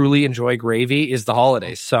really truly enjoy gravy is the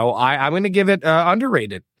holidays. So I'm going to give it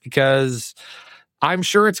underrated because I'm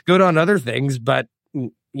sure it's good on other things, but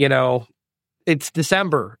it's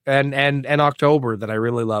December and October that I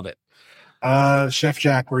really love it. Chef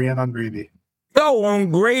Jack, where are you at on gravy? So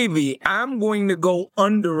on gravy, I'm going to go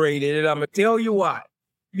underrated, and I'm going to tell you why.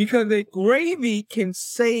 Because the gravy can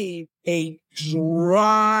save a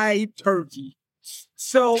dry turkey.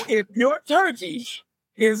 So if your turkey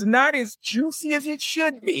is not as juicy as it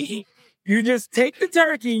should be, you just take the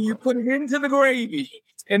turkey and you put it into the gravy.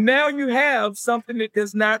 And now you have something that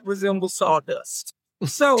does not resemble sawdust.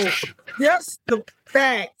 So just the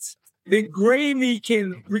fact that gravy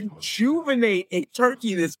can rejuvenate a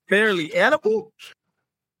turkey that's barely edible,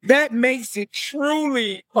 that makes it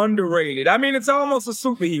truly underrated. I mean, it's almost a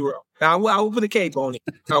superhero. I will put a cape on it.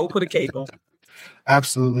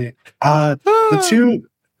 Absolutely.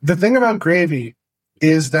 The thing about gravy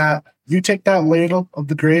is that you take that ladle of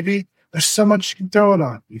the gravy, there's so much you can throw it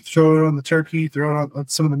on. You throw it on the turkey, throw it on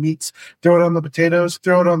some of the meats, throw it on the potatoes,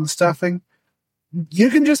 throw it on the stuffing. You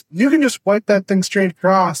can just wipe that thing straight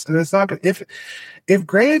across, and it's not good. If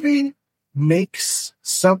gravy makes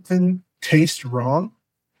something taste wrong,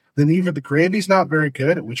 then either the gravy's not very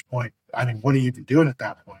good, at which point, I mean, what are you even doing at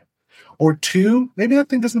that point? Or two, maybe that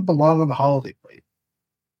thing doesn't belong on the holiday plate.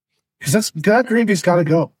 Because that gravy's got to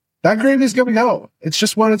go. That gravy's going to go. It's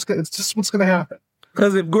just what's going to happen.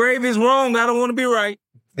 Because if gravy's wrong, I don't want to be right.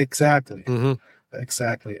 Exactly. Mm-hmm.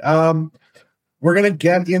 Exactly. We're going to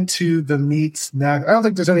get into the meats now. I don't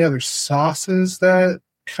think there's any other sauces that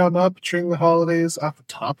come up during the holidays off the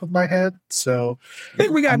top of my head. So I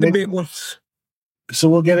think we got the big ones. So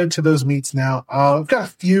we'll get into those meats now. I've got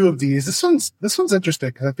a few of these. This one's interesting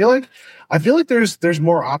because I feel like there's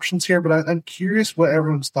more options here, but I'm curious what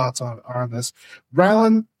everyone's thoughts are on this.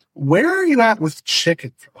 Rylan, where are you at with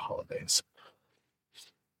chicken for the holidays?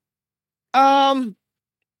 I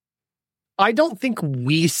don't think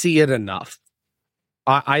we see it enough.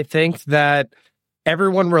 I think that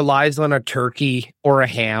everyone relies on a turkey or a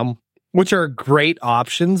ham, which are great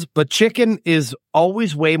options, but chicken is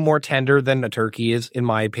always way more tender than a turkey is, in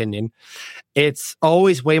my opinion. It's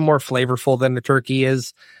always way more flavorful than a turkey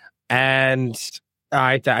is. And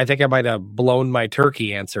I think I might have blown my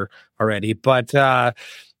turkey answer already, but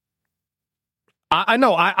I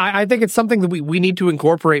know. I think it's something that we need to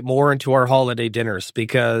incorporate more into our holiday dinners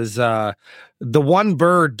because the one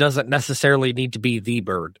bird doesn't necessarily need to be the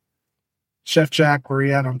bird. Chef Jack, where are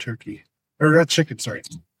you at on turkey? Or chicken, sorry.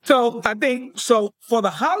 So I think for the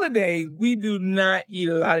holiday, we do not eat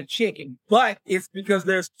a lot of chicken, but it's because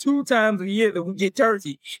there's 2 times a year that we get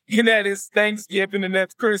turkey, and that is Thanksgiving and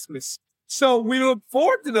that's Christmas. So we look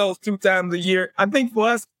forward to those 2 times a year. I think for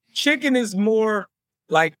us, chicken is more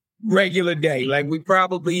like regular day. Like we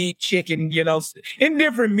probably eat chicken, in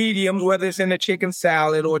different mediums, whether it's in a chicken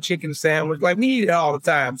salad or chicken sandwich. Like we eat it all the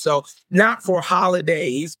time. So not for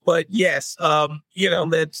holidays, but yes,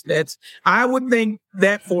 that's. I would think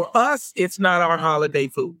that for us, it's not our holiday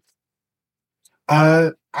food.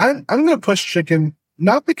 I'm going to push chicken.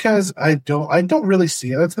 Not because I don't really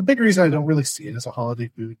see it. That's the big reason I don't really see it as a holiday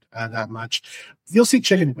food that much. You'll see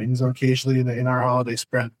chicken wings occasionally in our holiday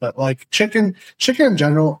spread, but like chicken in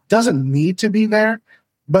general doesn't need to be there.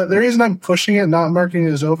 But the reason I'm pushing it, not marking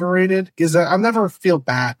it as overrated, is that I'll never feel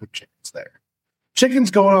bad when chicken's there. Chicken's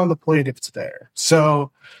going on the plate if it's there. So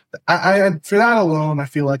I for that alone, I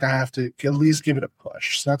feel like I have to at least give it a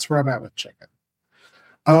push. So that's where I'm at with chicken.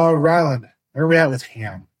 Rylan, where are we at with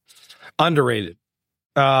ham? Underrated.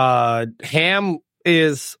 Ham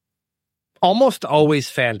is almost always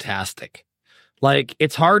fantastic. Like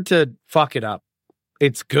it's hard to fuck it up.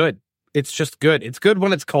 It's good. It's just good. It's good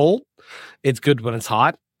when it's cold. It's good when it's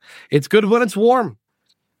hot. It's good when it's warm.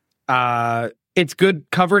 It's good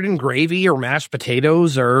covered in gravy or mashed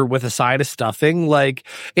potatoes or with a side of stuffing. Like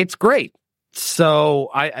it's great. So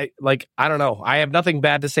I don't know. I have nothing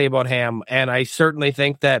bad to say about ham, and I certainly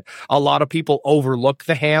think that a lot of people overlook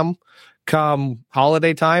the ham come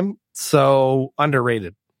holiday time. So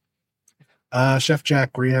underrated. Chef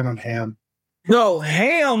Jack, where you at on ham? No,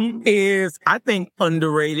 ham is, I think,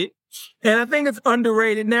 underrated. And I think it's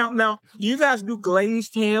underrated. Now, do you guys do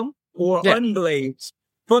glazed ham or unglazed?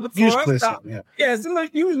 For us, it's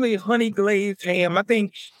like usually honey glazed ham. I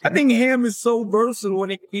think ham is so versatile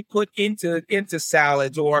when it can be put into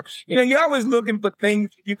salads, or you're always looking for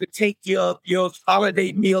things you could take your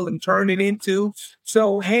holiday meal and turn it into.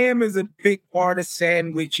 So ham is a big part of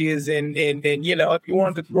sandwiches, and if you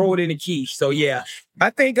want to throw it in a quiche. So yeah,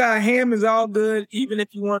 I think ham is all good, even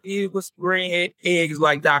if you want to eat it with spring eggs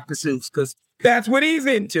like Dr. Seuss, because that's what he's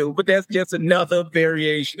into, but that's just another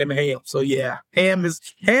variation of ham. So yeah, ham is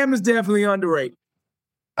definitely underrated.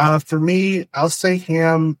 For me, I'll say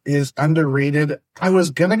ham is underrated. I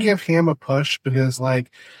was gonna give ham a push because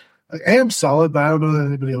ham's solid, but I don't know that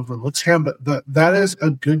anybody overlooks ham. But that is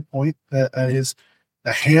a good point. That is,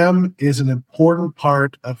 the ham is an important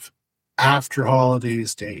part of after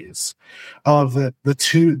holidays days of the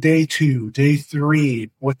day 2, day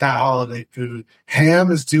 3 with that holiday food.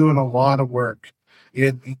 Ham is doing a lot of work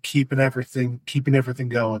in keeping everything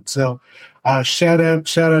going. So shout out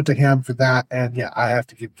to ham for that. And yeah, I have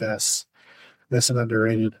to give this an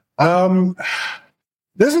underrated.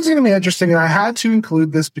 This is going to be interesting, and I had to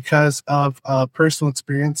include this because of personal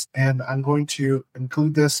experience, and I'm going to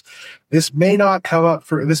include this. This may not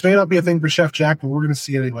be a thing for Chef Jack, but we're going to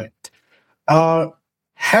see it anyway.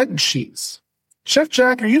 Head cheese. Chef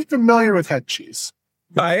Jack, are you familiar with head cheese?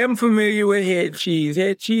 I am familiar with head cheese.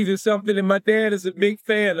 Head cheese is something that my dad is a big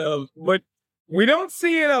fan of, but we don't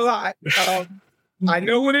see it a lot. I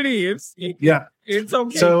know what it is. It's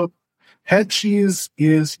okay. So head cheese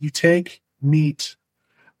is you take meat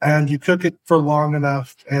and you cook it for long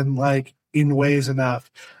enough and in ways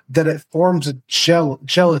enough that it forms a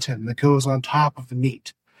gelatin that goes on top of the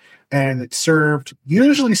meat. And it's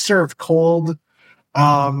usually served cold,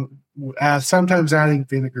 sometimes adding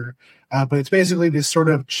vinegar. But it's basically this sort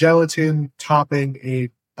of gelatin topping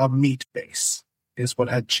a meat base is what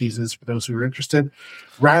head cheese is for those who are interested.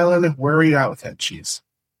 Rylan, where are you at with head cheese?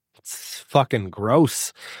 It's fucking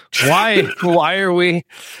gross. Why are we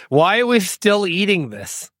still eating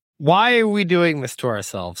this? Why are we doing this to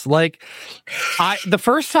ourselves? The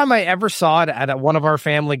first time I ever saw it at one of our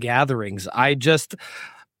family gatherings,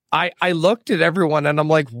 I looked at everyone and I'm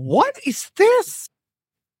like, what is this?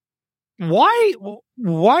 Why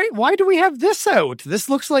do we have this out? This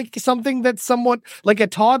looks like something that someone, like a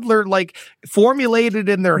toddler, like formulated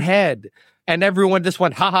in their head, and everyone just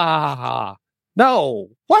went, ha ha ha ha. No,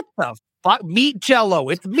 what the fuck? Meat Jello.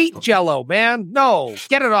 It's meat Jello, man. No,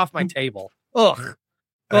 get it off my table. Ugh.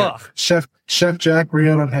 Chef Jack, we're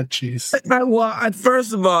on head cheese.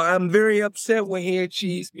 First of all, I'm very upset with head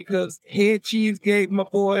cheese because head cheese gave my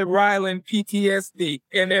boy Rylan PTSD.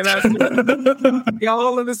 And then I said,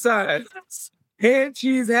 all of the sides. Head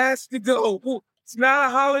cheese has to go. It's not a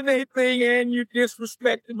holiday thing, and you're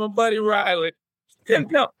disrespecting my buddy Rylan.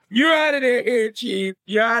 No, you're out of there, head cheese.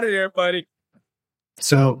 You're out of there, buddy.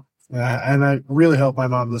 So, and I really hope my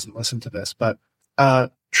mom doesn't listen to this, but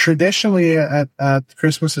traditionally at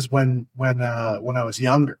Christmas is when I was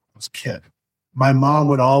younger, I was a kid. My mom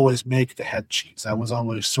would always make the head cheese. That was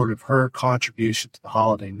always sort of her contribution to the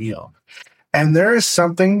holiday meal. And there is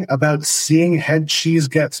something about seeing head cheese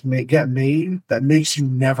get made that makes you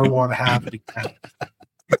never want to have it again.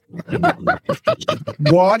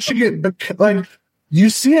 Watching it, like, you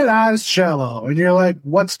see it as Jell-O, and you're like,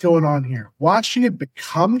 what's going on here? Watching it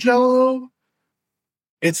become Jell-O,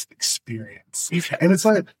 it's an experience. And it's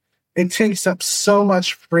like, it takes up so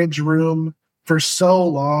much fridge room for so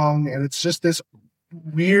long, and it's just this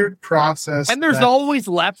weird process. And there's always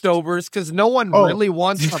leftovers because no one really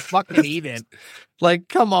wants to fucking eat it. Like,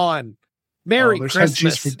 come on. Merry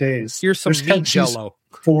Christmas. For days. Here's some meat Jell-O.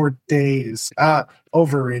 For days.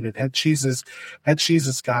 Overrated. Head cheese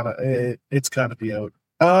has gotta, it's gotta be out.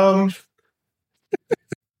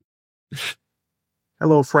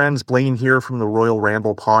 Hello, friends. Blaine here from the Royal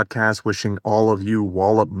Ramble podcast, wishing all of you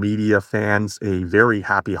Wallop Media fans a very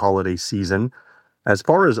happy holiday season. As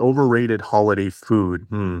far as overrated holiday food,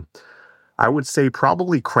 I would say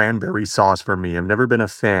probably cranberry sauce for me. I've never been a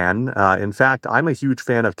fan. In fact, I'm a huge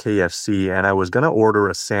fan of KFC, and I was going to order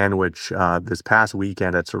a sandwich this past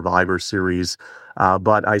weekend at Survivor Series,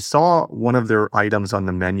 but I saw one of their items on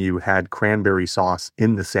the menu had cranberry sauce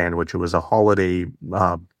in the sandwich. It was a holiday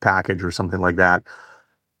package or something like that.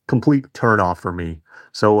 Complete turnoff for me.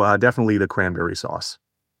 So definitely the cranberry sauce.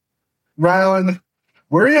 Rylan,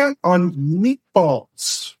 where are you at on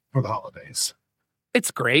meatballs for the holidays?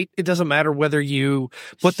 It's great. It doesn't matter whether you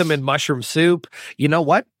put them in mushroom soup. You know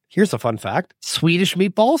what? Here's a fun fact. Swedish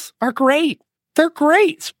meatballs are great. They're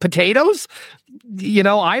great. Potatoes,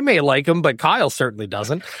 I may like them, but Kyle certainly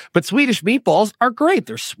doesn't. But Swedish meatballs are great.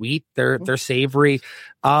 They're sweet. They're savory.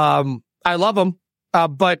 I love them.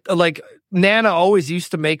 But like Nana always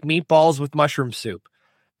used to make meatballs with mushroom soup.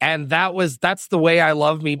 And that's the way I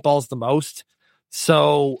love meatballs the most.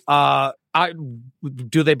 So,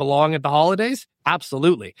 do they belong at the holidays?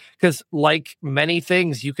 Absolutely. Because like many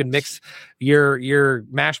things, you can mix your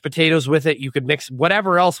mashed potatoes with it. You could mix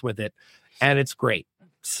whatever else with it, and it's great.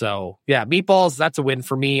 So yeah, meatballs, that's a win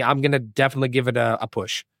for me. I'm going to definitely give it a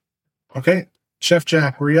push. Okay. Chef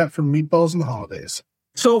Jack, where are you at for meatballs in the holidays?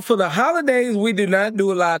 So for the holidays, we do not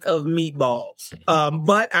do a lot of meatballs,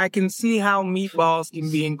 but I can see how meatballs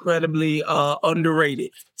can be incredibly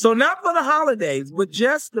underrated. So not for the holidays, but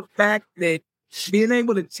just the fact that being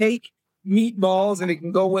able to take meatballs and it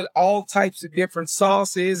can go with all types of different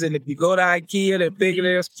sauces. And if you go to IKEA, they're bigger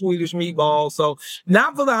than Swedish meatballs. So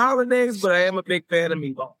not for the holidays, but I am a big fan of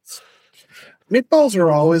meatballs. Meatballs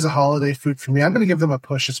are always a holiday food for me. I'm going to give them a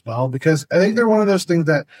push as well because I think they're one of those things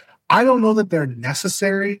that I don't know that they're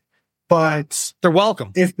necessary, but they're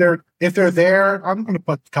welcome. If they're there, I'm going to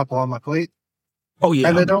put a couple on my plate. Oh yeah,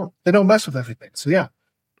 and they don't mess with everything. So yeah,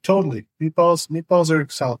 totally. Meatballs are a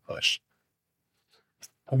solid push.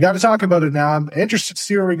 I've got to talk about it now. I'm interested to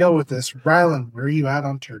see where we go with this. Rylan, where are you at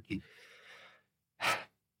on turkey?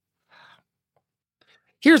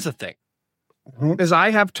 Here's the thing, is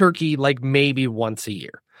I have turkey like maybe once a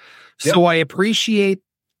year, so I appreciate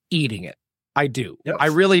eating it. I do. Yes. I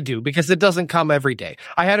really do, because it doesn't come every day.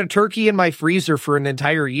 I had a turkey in my freezer for an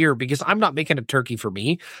entire year because I'm not making a turkey for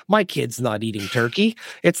me. My kid's not eating turkey.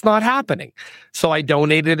 It's not happening. So I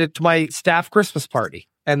donated it to my staff Christmas party,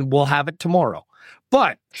 and we'll have it tomorrow.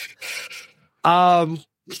 But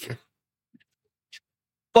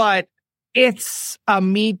it's a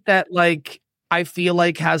meat that like I feel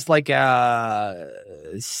like has like a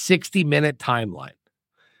 60-minute timeline.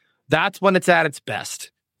 That's when it's at its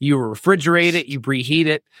best. You refrigerate it, you preheat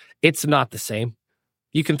it. It's not the same.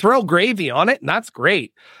 You can throw gravy on it, and that's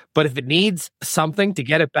great. But if it needs something to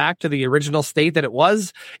get it back to the original state that it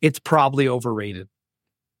was, it's probably overrated.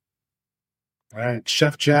 All right,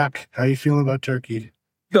 Chef Jack, how you feeling about turkey?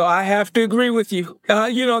 So I have to agree with you.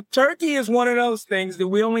 Turkey is one of those things that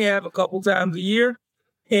we only have a couple times a year.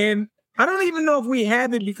 And I don't even know if we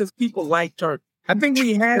have it because people like turkey. I think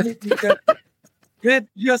we have it because that's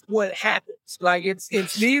just what happens. Like it's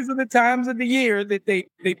these are the times of the year that they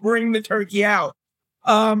bring the turkey out.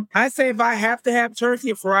 I say if I have to have turkey,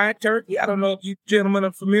 a fried turkey. I don't know if you gentlemen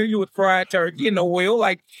are familiar with fried turkey in oil.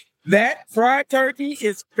 Like that fried turkey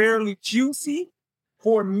is fairly juicy.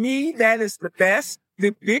 For me, that is the best.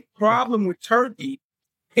 The big problem with turkey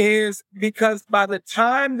is because by the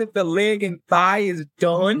time that the leg and thigh is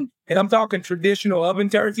done, and I'm talking traditional oven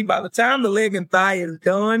turkey, by the time the leg and thigh is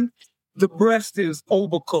done, the breast is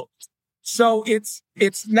overcooked. So it's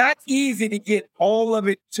not easy to get all of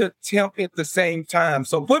it to temp at the same time.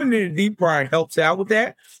 So putting it in a deep fryer helps out with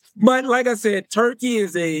that. But like I said, turkey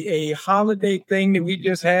is a holiday thing that we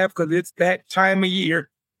just have because it's that time of year.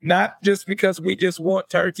 Not just because we just want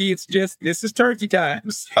turkey. It's just, this is turkey time.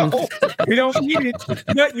 So we don't eat it.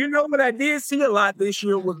 But you know what I did see a lot this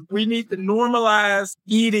year was we need to normalize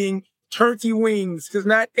eating turkey wings because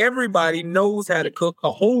not everybody knows how to cook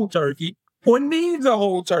a whole turkey or needs a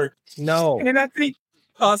whole turkey. No. And I think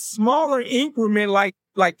a smaller increment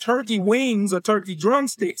like turkey wings or turkey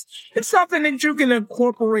drumsticks, it's something that you can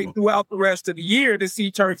incorporate throughout the rest of the year to see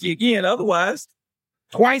turkey again. Otherwise,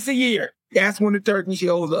 twice a year. That's when the turkey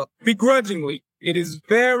shows up. Begrudgingly. It is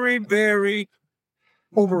very, very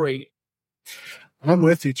overrated. I'm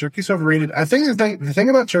with you. Turkey's overrated. I think the thing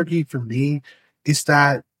about turkey for me is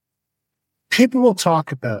that people will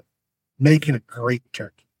talk about making a great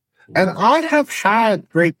turkey. And I have had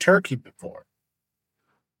great turkey before.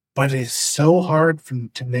 But it's so hard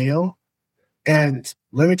to nail. And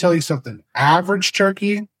let me tell you something. Average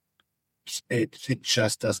turkey, it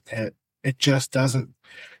just doesn't hit. It just doesn't.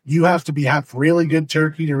 You have to have really good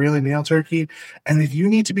turkey to really nail turkey. And if you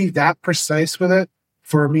need to be that precise with it,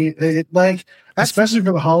 for me, especially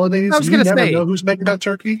for the holidays, you never know who's making that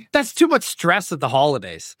turkey. That's too much stress at the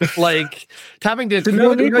holidays. Like having to,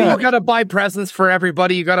 you got to buy presents for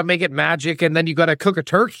everybody. You got to make it magic. And then you got to cook a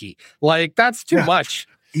turkey. Like that's too much.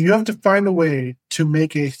 You have to find a way to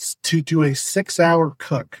do a 6-hour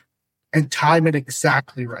cook and time it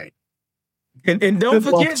exactly right. And don't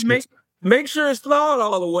forget, make sure it's thawed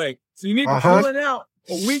all the way. So you need to pull it out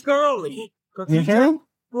a week early. Because if you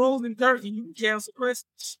frozen turkey, you can cancel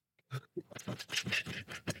Christmas.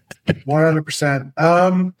 100%.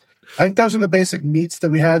 I think those are the basic meats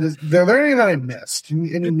that we had. Are there any that I missed?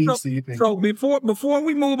 Any meats that you think? So before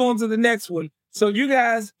we move on to the next one, so you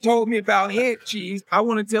guys told me about head cheese. I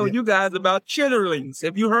want to tell you guys about chitterlings.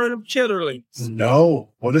 Have you heard of chitterlings? No.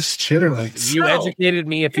 What is chitterlings? You educated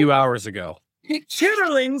me a few hours ago.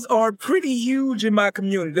 Chitterlings are pretty huge in my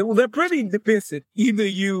community. They're pretty divisive. Either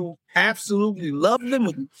you absolutely love them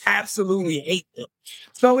or you absolutely hate them.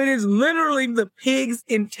 So it is literally the pig's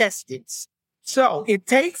intestines. So it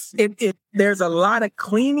takes, there's a lot of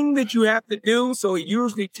cleaning that you have to do. So it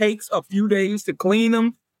usually takes a few days to clean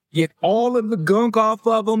them, get all of the gunk off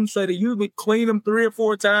of them. So they usually clean them 3 or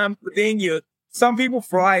 4 times. But then some people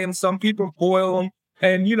fry them, some people boil them.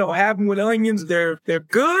 And, have them with onions. They're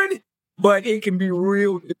good. But it can be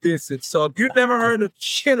real divisive. So if you've never heard of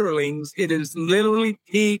chitterlings, it is literally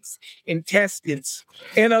pig's intestines.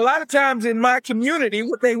 And a lot of times in my community,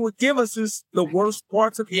 what they would give us is the worst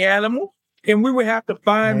parts of the animal. And we would have to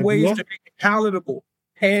find ways to make it palatable.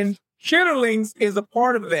 And chitterlings is a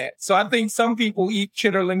part of that. So I think some people eat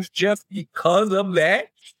chitterlings just because of that.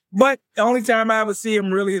 But the only time I ever see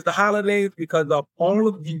them really is the holidays because of all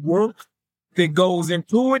of the work that goes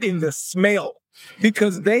into it and the smell.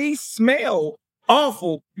 Because they smell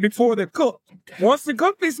awful before they're cooked. Once they're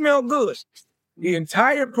cooked, they smell good. The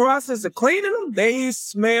entire process of cleaning them, they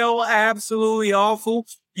smell absolutely awful.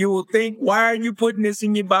 You will think, why are you putting this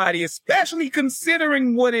in your body? Especially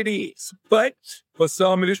considering what it is. But for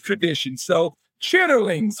some, it is tradition. So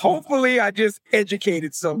chitterlings, hopefully I just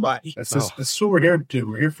educated somebody. That's what we're here to do.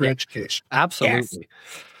 We're here for education. Absolutely.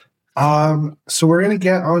 Yes. So we're going to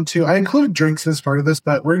get on to, I included drinks as part of this,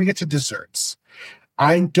 but we're going to get to desserts.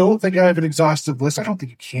 I don't think I have an exhaustive list. I don't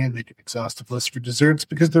think you can make an exhaustive list for desserts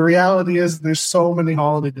because the reality is there's so many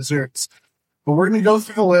holiday desserts. But we're going to go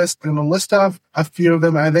through the list and we'll list off a few of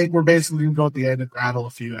them. I think we're basically going to go at the end and rattle a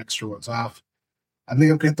few extra ones off. I think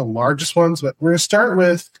I'll get the largest ones, but we're going to start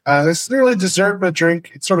with, this isn't really a dessert, but a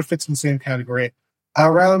drink. It sort of fits in the same category.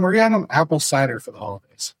 Rylan, we're going to have apple cider for the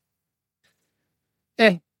holidays.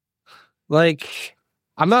 Like,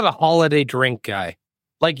 I'm not a holiday drink guy.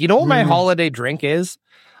 Like, you know what my holiday drink is?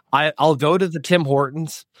 I'll go to the Tim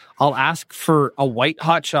Hortons. I'll ask for a white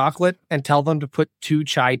hot chocolate and tell them to put 2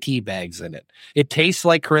 chai tea bags in it. It tastes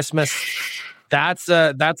like Christmas. That's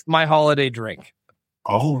my holiday drink.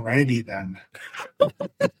 Alrighty then.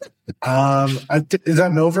 Is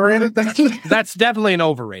that an overrated thing? That's definitely an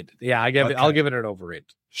overrated. Yeah, I'll give it an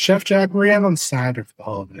overrated. Chef Jack, where are you on cider for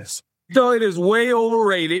all of this? So it is way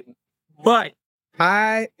overrated, but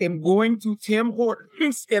I am going to Tim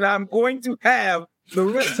Hortons and I'm going to have the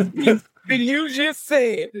recipe that you just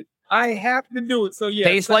said. I have to do it. So yes.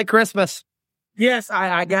 Tastes like Christmas. Yes,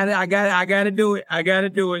 I got it. I got to do it. I got to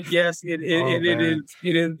do it. Yes, it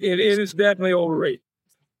is definitely overrated.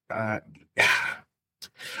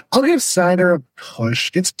 I'll give cider a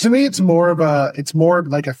push. To me, it's more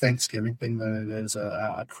like a Thanksgiving thing than it is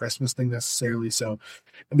a Christmas thing necessarily. So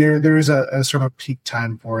there is a sort of peak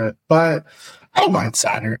time for it, but I don't mind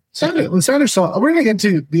cider. So we're gonna get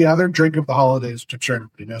into the other drink of the holidays, which I'm sure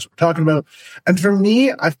everybody knows what we're talking about. And for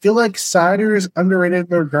me, I feel like cider is underrated in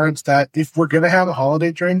the regards that if we're gonna have a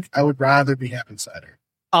holiday drink, I would rather be having cider.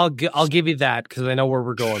 I'll give you that because I know where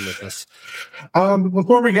we're going with this.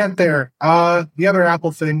 Before we get there, the other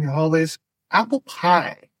apple thing, holidays, apple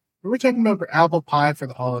pie. What are we talking about for apple pie for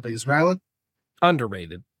the holidays, Rylan?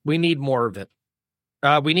 Underrated. We need more of it.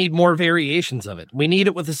 We need more variations of it. We need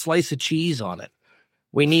it with a slice of cheese on it.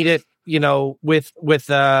 We need it, with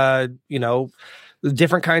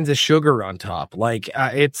different kinds of sugar on top. Like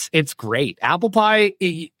it's great. Apple pie,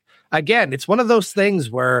 again, it's one of those things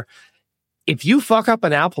where if you fuck up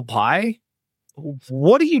an apple pie,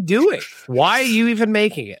 what are you doing? Why are you even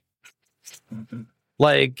making it?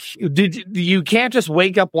 Like, you can't just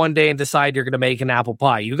wake up one day and decide you're going to make an apple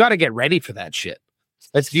pie. You got to get ready for that shit.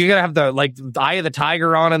 You got to have the eye of the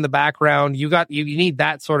tiger on in the background. You need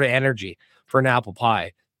that sort of energy for an apple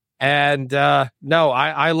pie. And no,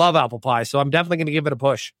 I love apple pie, so I'm definitely going to give it a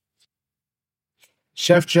push.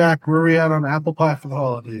 Chef Jack, where are we at on apple pie for the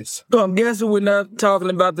holidays? So I'm guessing we're not talking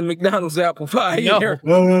about the McDonald's apple pie here.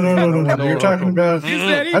 No. You're talking about. Is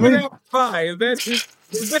that even apple pie? Is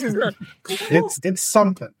that it's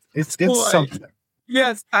something. It's something.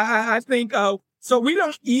 Yes, I think. So we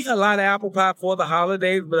don't eat a lot of apple pie for the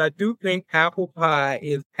holidays, but I do think apple pie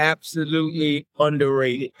is absolutely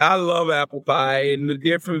underrated. I love apple pie and the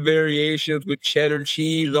different variations with cheddar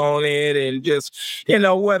cheese on it, and just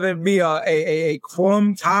whether it be a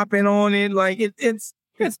crumb topping on it, like it's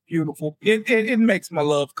beautiful. It makes my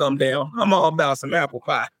love come down. I'm all about some apple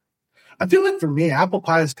pie. I feel like for me, apple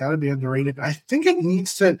pie has got to be underrated. I think it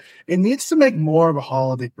needs to make more of a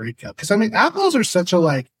holiday breakup because apples are such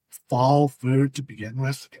a fall food to begin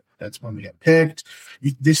with. That's when they get picked.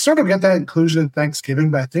 They sort of get that inclusion in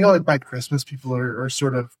Thanksgiving, but I think by Christmas people are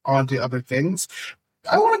sort of onto other things.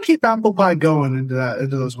 I want to keep apple pie going into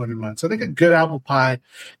those winter months. I think a good apple pie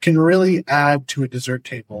can really add to a dessert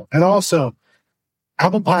table, and also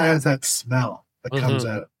apple pie has that smell that comes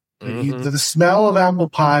out. The smell of apple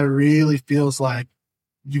pie really feels like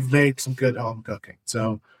you've made some good home cooking.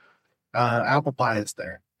 So apple pie is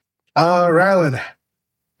there. Rylan.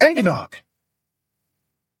 Eggnog.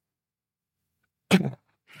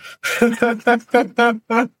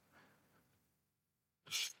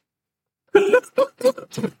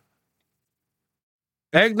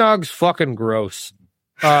 Eggnog's fucking gross.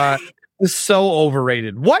 It's so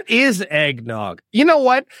overrated. What is eggnog? You know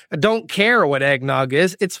what? I don't care what eggnog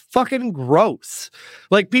is. It's fucking gross.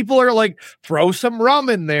 Like, people are like, throw some rum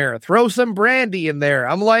in there, throw some brandy in there.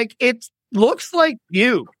 I'm like, it looks like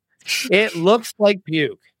puke. It looks like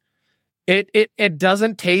puke. It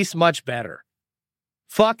doesn't taste much better.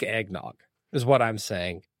 Fuck eggnog is what I'm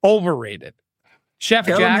saying. Overrated. Chef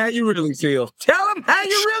Jack. Tell him how you really feel. Tell him how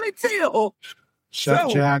you really feel.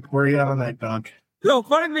 Chef Jack, where are you at on eggnog? So,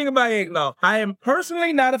 funny thing about eggnog, I am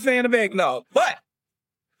personally not a fan of eggnog, but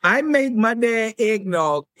I make my dad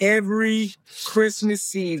eggnog every Christmas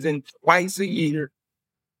season, twice a year.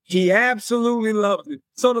 He absolutely loves it.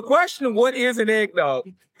 So the question, what is an eggnog?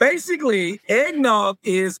 Basically, eggnog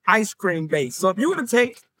is ice cream base. So if you were to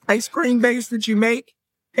take ice cream base that you make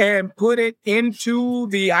and put it into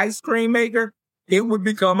the ice cream maker, it would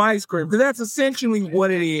become ice cream. Because that's essentially what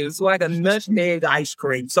it is, like a nutmeg ice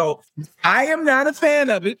cream. So I am not a fan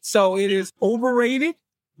of it. So it is overrated.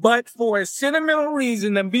 But for a sentimental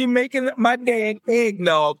reason, and be making my dad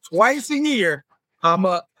eggnog twice a year, I'm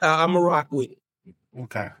a rock with it.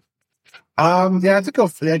 Okay. Yeah, I think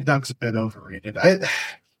eggnog's a bit overrated.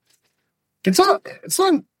 It's not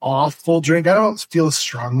an awful drink. I don't feel as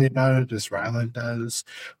strongly about it as Rylan does.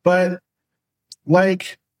 But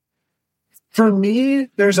for me,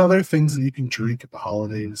 there's other things that you can drink at the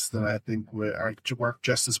holidays that I think would work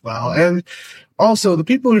just as well. And also, the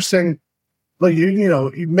people who are saying,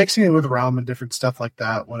 you're mixing it with rum and different stuff like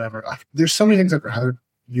that, whatever. There's so many things I'd rather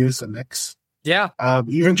use than mix. Yeah.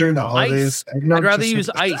 Even during the holidays. I'd rather use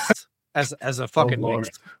ice. as a fucking Lord.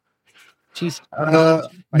 mix. Jeez.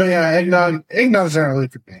 But yeah, eggnog's not really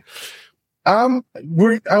for me.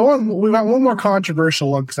 We got one more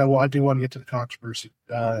controversial one because I do want to get to the controversy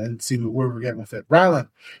and see where we're getting with it. Rylan,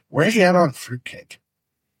 where are you at on fruitcake?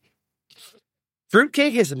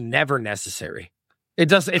 Fruitcake is never necessary.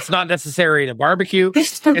 It's not necessary in a barbecue.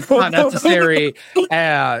 It's not necessary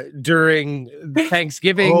during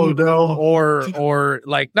Thanksgiving. Oh no. Or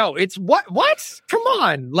like, no, it's what? Come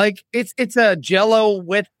on. Like it's a Jell-O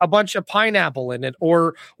with a bunch of pineapple in it,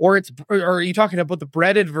 or are you talking about the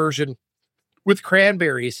breaded version with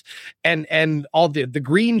cranberries and all the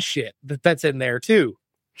green shit that's in there too?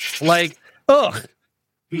 Like, ugh.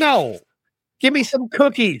 No. Give me some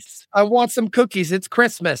cookies. I want some cookies. It's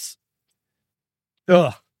Christmas.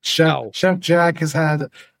 Ugh. Chef Jack has had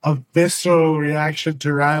a visceral reaction to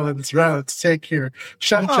Rylan's take here.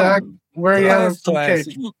 Chef Jack, where are you at on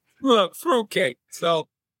fruitcake? Look, fruitcake. So,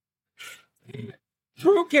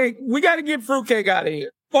 fruitcake, we got to get fruitcake out of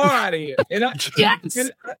here. Far out of here. And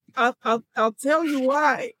I'll tell you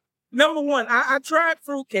why. Number one, I tried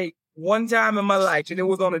fruitcake one time in my life, and it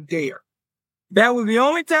was on a dare. That was the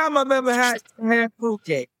only time I've ever had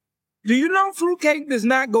fruitcake. Do you know fruitcake does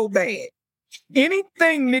not go bad?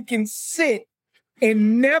 Anything that can sit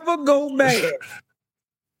and never go bad,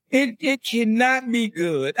 it cannot be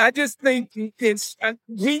good. I just think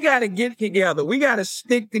we got to get together. We got to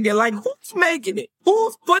stick together. Like, who's making it?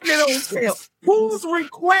 Who's putting it on sale? Who's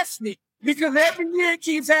requesting it? Because every year it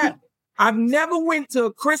keeps happening. I've never went to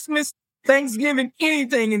a Christmas, Thanksgiving,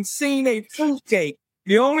 anything and seen a fruitcake.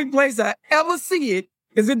 The only place I ever see it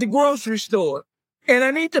is at the grocery store. And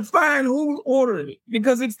I need to find who ordered it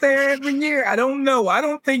because it's there every year. I don't know. I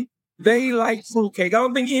don't think they like fruitcake. I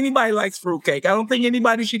don't think anybody likes fruitcake. I don't think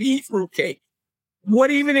anybody should eat fruitcake.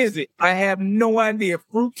 What even is it? I have no idea.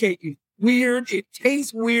 Fruitcake is weird. It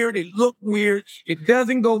tastes weird. It looks weird. It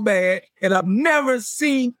doesn't go bad. And I've never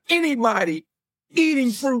seen anybody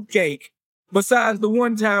eating fruitcake besides the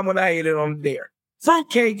one time when I ate it on dare.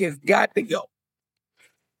 Fruitcake has got to go.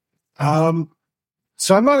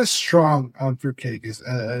 So I'm not as strong on fruitcake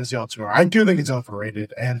as y'all two are. I do think it's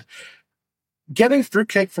overrated. And getting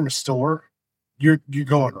fruitcake from a store, you're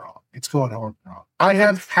going wrong. It's going wrong. I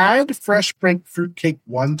have had fresh baked fruitcake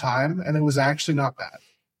one time, and it was actually not bad.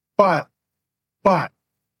 But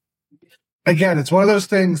again, it's one of those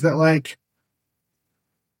things that, like,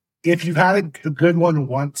 if you've had a good one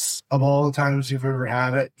once of all the times you've ever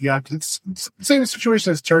had it, it's the same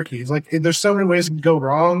situation as turkey. It's like, there's so many ways it can go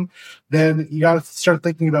wrong, then you got to start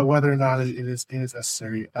thinking about whether or not it is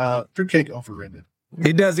necessary. Fruitcake overrated.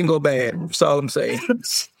 It doesn't go bad. That's all I'm saying.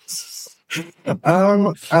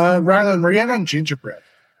 Rylan, were you on gingerbread?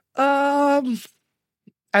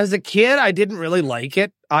 As a kid, I didn't really like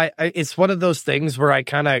it. It's one of those things where I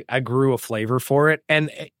grew a flavor for it,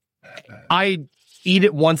 and I eat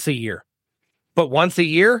it once a year. But once a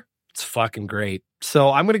year, it's fucking great.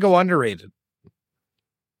 So I'm going to go underrated.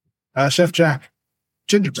 Chef Jack,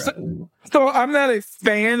 gingerbread. So I'm not a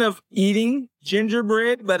fan of eating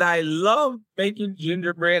gingerbread, but I love making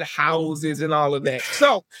gingerbread houses and all of that.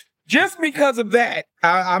 So just because of that,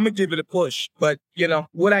 I'm going to give it a push. But,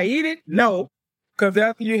 would I eat it? No. Because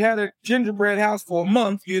after you had a gingerbread house for a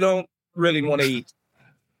month, you don't really want to eat.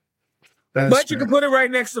 But you can put it right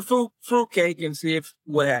next to fruitcake and see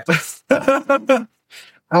what happens.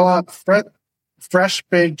 Fresh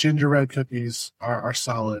baked gingerbread cookies are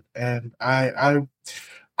solid, and I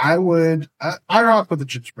rock with the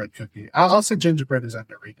gingerbread cookie. I'll say gingerbread is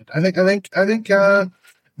underrated. I think the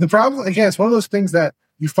problem, again, it's one of those things that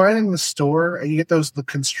you find in the store and you get the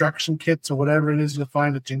construction kits or whatever it is you'll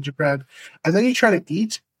find at gingerbread, and then you try to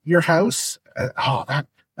eat your house.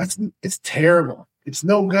 It's terrible. It's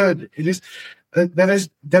no good. It is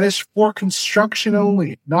that is for construction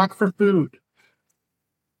only, not for food.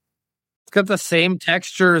 It's got the same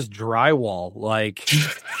texture as drywall,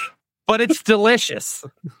 but it's delicious.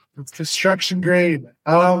 It's construction grade.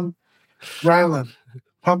 Rylan,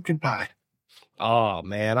 pumpkin pie. Oh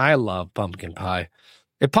man, I love pumpkin pie.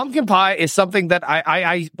 Pumpkin pie is something that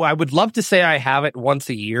I would love to say I have it once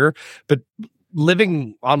a year, but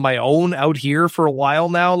living on my own out here for a while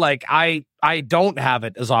now, I don't have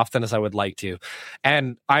it as often as I would like to.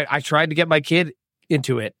 And I tried to get my kid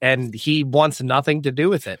into it, and he wants nothing to do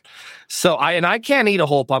with it. So I can't eat a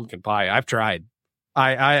whole pumpkin pie. I've tried.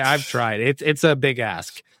 I've tried. It's a big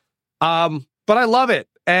ask. But I love it.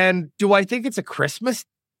 And do I think it's a Christmas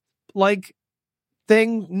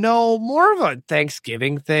thing? No, more of a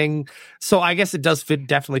Thanksgiving thing. So I guess it does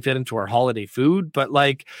definitely fit into our holiday food, but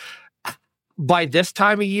by this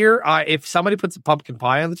time of year, if somebody puts a pumpkin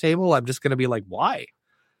pie on the table, I'm just going to be like, why?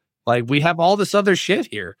 Like, we have all this other shit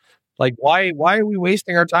here. Like, why are we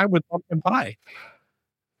wasting our time with pumpkin pie?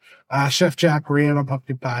 Chef Jack, we're in on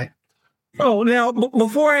pumpkin pie. Oh, now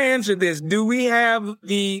before I answer this, do we have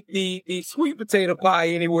the sweet potato pie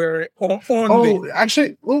anywhere on Oh,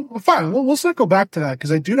 actually, well, fine. We'll circle back to that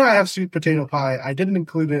because I do not have sweet potato pie. I didn't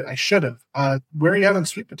include it. I should have. Where are you having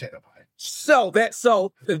sweet potato pie? So that's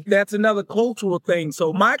another cultural thing.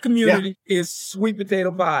 So my community is sweet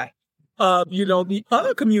potato pie. The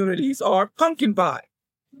other communities are pumpkin pie.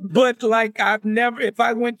 But like if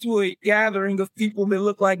I went to a gathering of people that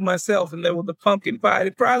look like myself and there was a pumpkin pie,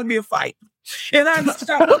 it'd probably be a fight. And I'm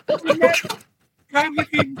probably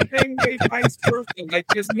be the same way vice versa. Like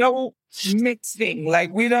there's no mixing.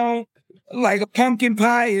 Like we don't like a pumpkin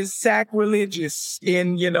pie is sacrilegious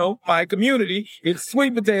in, my community. It's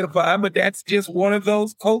sweet potato pie, but that's just one of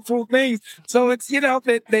those cultural things. So it's,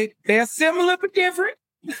 they're similar but different.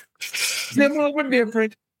 Similar but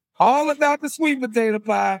different. All about the sweet potato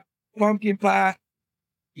pie, pumpkin pie.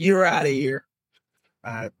 You're out of here.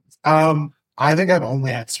 I think I've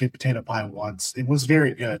only had sweet potato pie once. It was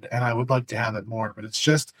very good, and I would like to have it more. But it's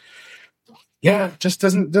just, it just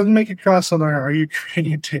doesn't make it cross on our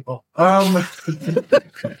Ukrainian table. I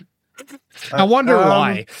wonder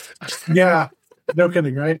why. Yeah, no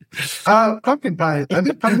kidding, right? Pumpkin pie. I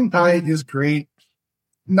think pumpkin pie is great.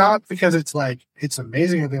 Not because it's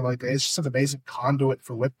amazing or anything like that. It's just an amazing conduit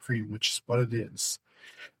for whipped cream, which is what it is.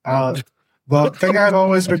 The thing I've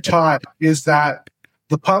always been taught is that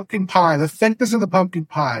the pumpkin pie, the thickness of the pumpkin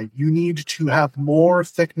pie, you need to have more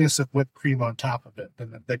thickness of whipped cream on top of it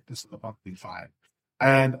than the thickness of the pumpkin pie.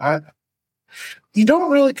 And you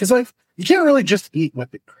don't really, because you can't really just eat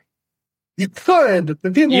whipped cream. You could,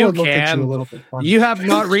 but people would look at you a little bit funny. You have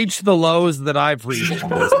not reached the lows that I've reached.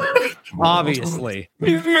 Obviously.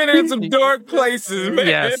 He's been in some dark places, man.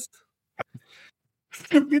 Yes.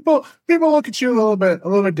 People look at you a little bit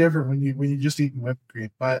different when you just eat whipped cream.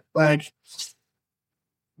 But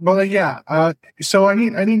so I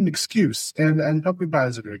need an excuse, and pumpkin pie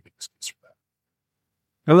is a very good excuse for that.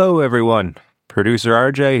 Hello, everyone. Producer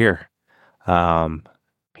RJ here.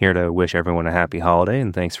 Here to wish everyone a happy holiday,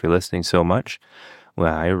 and thanks for listening so much.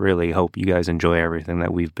 Well, I really hope you guys enjoy everything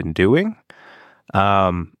that we've been doing.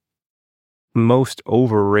 Most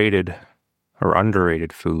overrated or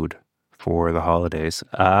underrated food for the holidays.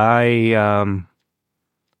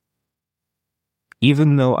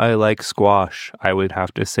 Even though I like squash, I would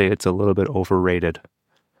have to say it's a little bit overrated.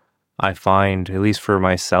 I find, at least for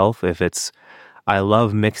myself, I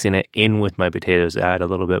love mixing it in with my potatoes, add a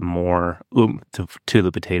little bit more to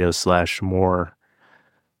the potatoes / more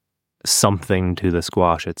something to the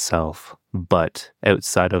squash itself. But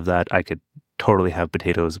outside of that, I could totally have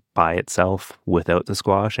potatoes by itself without the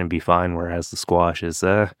squash and be fine, whereas the squash is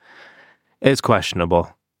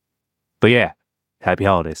questionable. But yeah, happy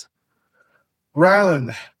holidays.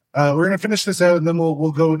 Rylan, we're gonna finish this out, and then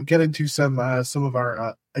we'll go get into some of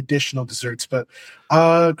our additional desserts. But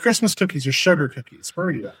Christmas cookies or sugar cookies, where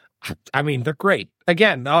are you at? I mean, they're great.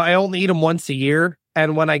 Again, I only eat them once a year,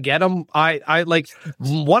 and when I get them, I like.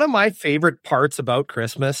 One of my favorite parts about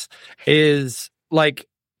Christmas is like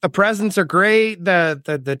the presents are great,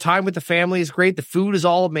 the time with the family is great, the food is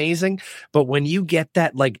all amazing, but when you get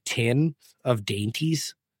that like tin of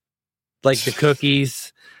dainties, like the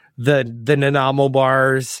cookies, the Nanamo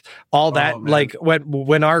bars, all that, like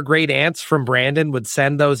when our great aunts from Brandon would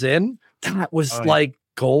send those in, that was like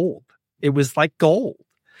gold. It was like gold.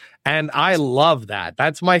 And I love that.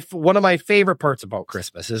 That's one of my favorite parts about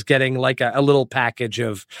Christmas is getting like a little package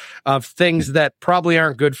of things that probably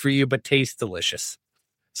aren't good for you, but taste delicious.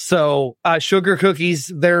 So sugar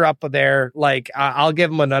cookies, they're up there. Like I'll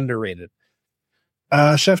give them an underrated.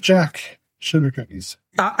 Chef Jack, sugar cookies.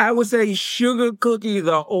 I would say sugar cookies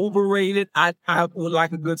are overrated. I would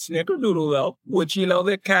like a good snickerdoodle though, which,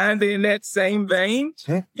 they're kind of in that same vein.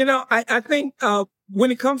 I think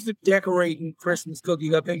when it comes to decorating Christmas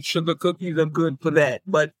cookies, I think sugar cookies are good for that.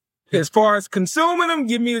 But as far as consuming them,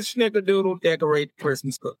 give me a snickerdoodle, decorate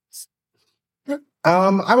Christmas cookies.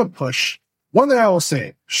 I would push. One thing I will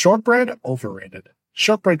say, shortbread, overrated.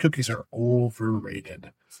 Shortbread cookies are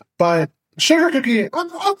overrated. But sugar cookie,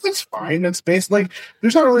 it's fine. It's basically,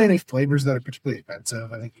 there's not really any flavors that are particularly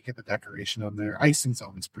offensive. I think you get the decoration on there. Icing's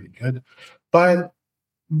always pretty good. But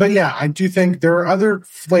yeah, I do think there are other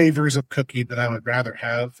flavors of cookie that I would rather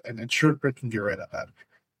have, and then shortbread can get rid of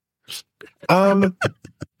that.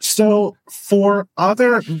 So for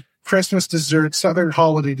other Christmas desserts, other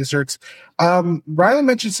holiday desserts, Riley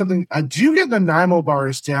mentioned something. Do you get the Nanaimo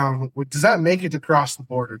bars down? Does that make it across the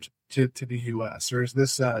border to the U.S., or is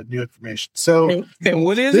this new information? So, and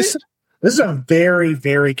what is it? This is a very,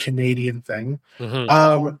 very Canadian thing.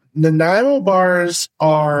 Mhm. Nanaimo bars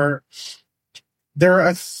they're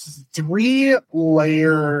a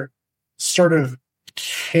 3-layer sort of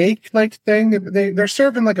cake-like thing. They're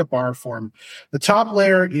served in like a bar form. The top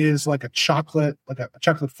layer is like a chocolate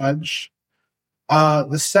fudge.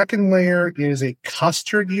 The second layer is a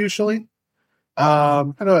custard usually.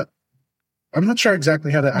 I'm not sure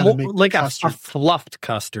exactly how to make Like a custard. fluffed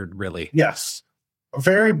custard, really. Yes. A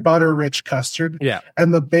very butter-rich custard. Yeah.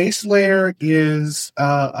 And the base layer is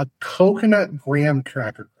a coconut graham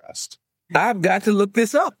cracker crust. I've got to look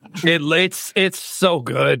this up. It's so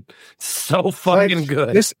good. So fucking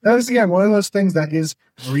good. This is, again, one of those things that is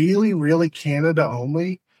really, really Canada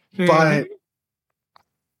only. But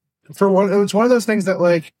it's one of those things that,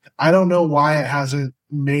 like, I don't know why it hasn't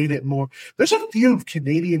made it more. There's a few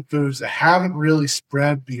Canadian foods that haven't really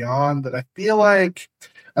spread beyond that I feel like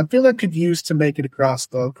could use to make it across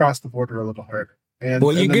the border a little harder. And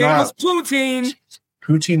Well, you and gave they're us not. poutine.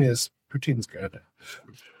 Poutine is good.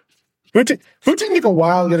 Poutine took a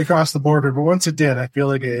while to get across the border, but once it did, I feel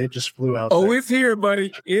like it just flew out. Oh, there. it's here,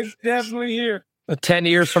 buddy. It's definitely here. 10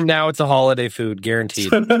 years from now, it's a holiday food, guaranteed.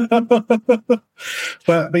 but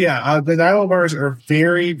yeah, the Nanaimo bars are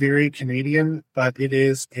very, very Canadian, but it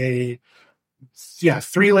is a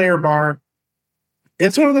 3-layer bar.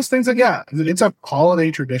 It's one of those things that, it's a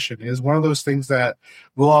holiday tradition. It is one of those things that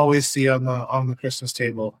we'll always see on the Christmas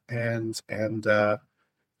table, and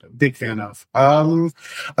big fan of. I don't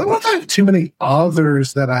have too many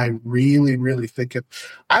others that I really, really think of.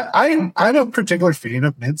 I'm a particular fan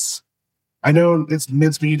of mince. I know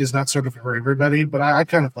mincemeat is not sort of for everybody, but I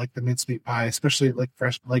kind of like the mincemeat pie, especially like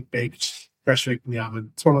fresh baked in the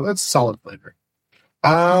oven. That's a solid flavor.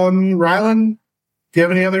 Rylan, do you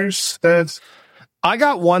have any others that? I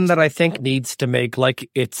got one that I think needs to make like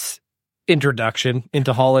its introduction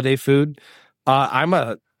into holiday food. I'm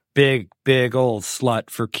a big old slut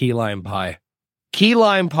for key lime pie. Key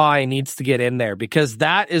lime pie needs to get in there because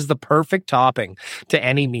that is the perfect topping to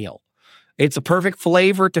any meal. It's a perfect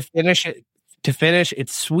flavor to finish it.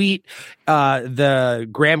 It's sweet. The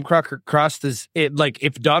graham cracker crust is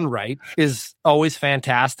if done right, is always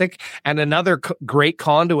fantastic, and another great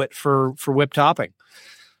conduit for whipped topping.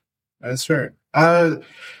 That's fair.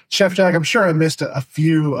 Chef Jack, I'm sure I missed a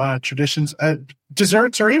few traditions,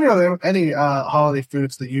 desserts, or even any holiday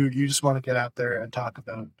foods that you just want to get out there and talk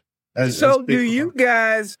about. So, do you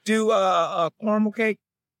guys do a caramel cake?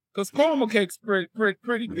 Because caramel cake's pretty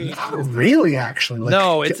big. Really, actually,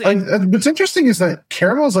 No, what's interesting is that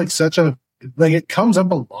caramel is like such a it comes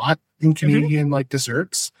up a lot in Canadian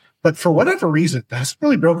desserts, but for whatever reason, that's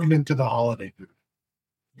really broken into the holiday food.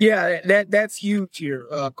 Yeah, that's huge here.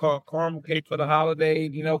 Caramel cake for the holiday,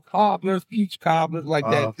 cobblers, peach cobblers, like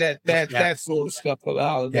that sort of stuff for the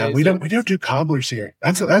holidays. Yeah, we don't do cobblers here.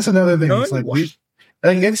 That's another thing. It's like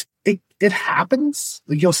it happens.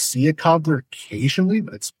 Like you'll see a cobbler occasionally,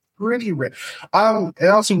 but it's pretty rare. And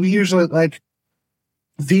also we usually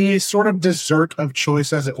the sort of dessert of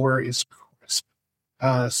choice, as it were, is crisp.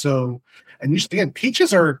 And usually, again,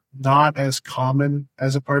 peaches are not as common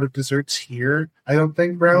as a part of desserts here, I don't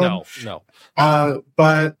think, Brown. No.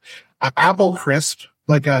 But apple crisp,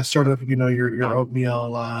 like a sort of, your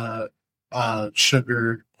oatmeal,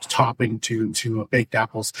 sugar topping to baked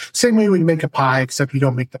apples. Same way we make a pie, except you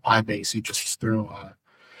don't make the pie base. You just throw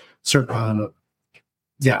certain,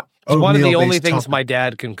 It's one of the only things my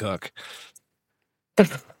dad can cook.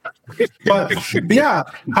 But yeah,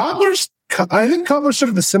 cobblers. I think cobbler's sort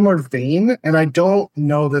of a similar vein, and I don't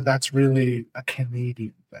know that that's really a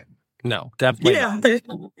Canadian thing. No, definitely. Yeah,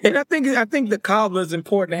 and I think the cobbler is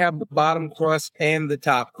important to have the bottom crust and the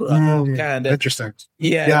top crust. Kind of interesting.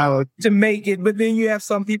 Yeah, to make it. But then you have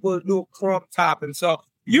some people that do a crumb topping. So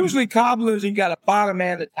usually cobblers, you got a bottom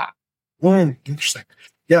and a top. Interesting.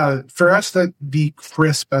 Yeah, for us, the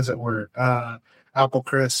crisp, as it were, apple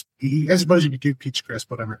crisp. I suppose you could do peach crisp,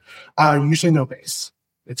 whatever. Usually no base.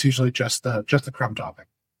 It's usually just the crumb topping.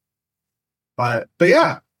 But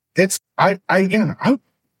yeah, it's cobbler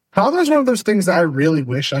is one of those things that I really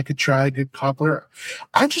wish I could try a good cobbler.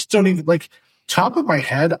 I just don't even top of my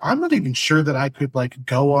head. I'm not even sure that I could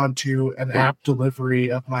go onto an app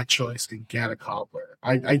delivery of my choice and get a cobbler.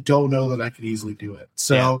 I don't know that I could easily do it.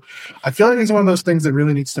 So I feel like it's one of those things that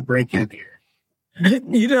really needs to break in here.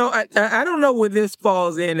 I don't know where this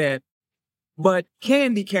falls in at, but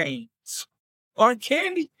candy canes. Or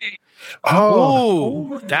candy canes.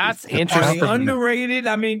 Oh, that's interesting. Underrated.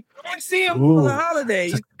 I mean, I see them for the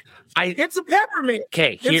holidays. It's a peppermint.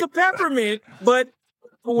 Okay, it's a peppermint, but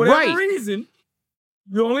for whatever reason,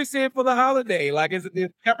 You only see it for the holiday. Like, is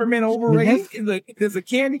peppermint overrated? Does a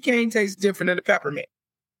candy cane taste different than the peppermint?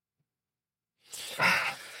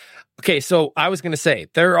 Okay, so I was going to say,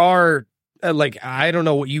 there are, I don't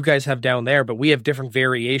know what you guys have down there, but we have different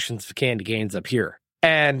variations of candy canes up here.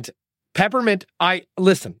 And peppermint,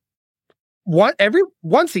 once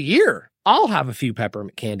a year, I'll have a few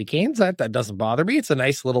peppermint candy canes. That doesn't bother me. It's a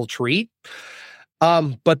nice little treat.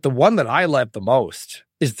 But the one that I love the most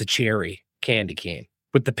is the cherry candy cane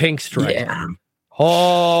with the pink stripe. Yeah.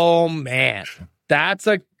 Oh man, that's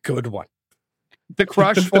a good one. The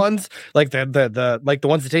crushed ones, like the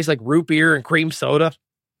ones that taste like root beer and cream soda,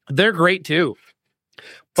 they're great too.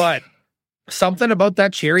 But something about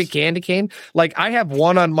that cherry candy cane, like I have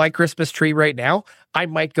one on my Christmas tree right now. I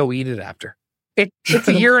might go eat it after. It's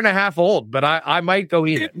a year and a half old, but I might go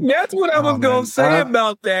eat it. That's what I was going to say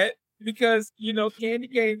about that. Because, candy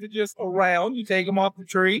canes are just around. You take them off the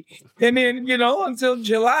tree. And then, until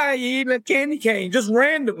July, you eat a candy cane just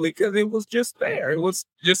randomly because it was just there. It was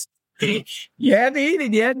just, you had to eat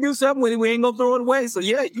it. You had to do something with it. We ain't going to throw it away. So,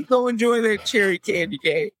 yeah, you go enjoy that cherry candy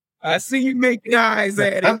cane. I see you making eyes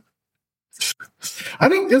at it. I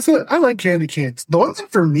think I like candy canes. The one thing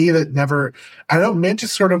for me that I don't mint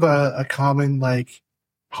is sort of a common,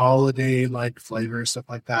 holiday, flavor, stuff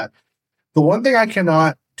like that. The one thing I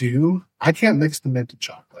cannot do, I can't mix the mint and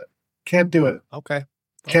chocolate. Can't do it. Okay.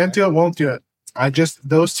 Can't do it, won't do it.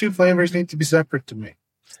 Those two flavors need to be separate to me.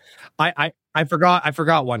 I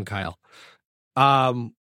forgot one, Kyle.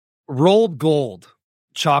 Rolled Gold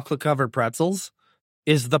chocolate covered pretzels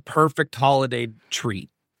is the perfect holiday treat.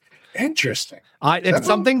 Interesting. It's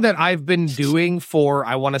something that I've been doing for,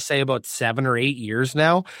 I want to say, about 7 or 8 years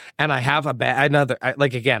now. And I have a bag,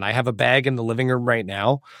 I have a bag in the living room right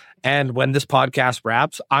now. And when this podcast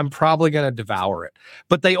wraps, I'm probably going to devour it.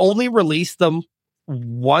 But they only release them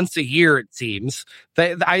once a year, it seems.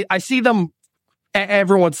 I see them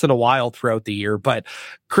every once in a while throughout the year. But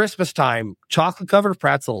Christmas time, chocolate covered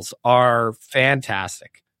pretzels are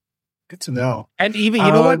fantastic. Good to know. And even,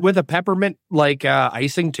 you know what, with a peppermint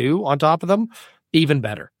icing too on top of them, even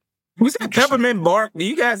better. What's that peppermint bark? Do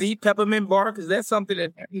you guys eat peppermint bark? Is that something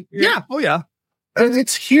that? Yeah. Oh yeah.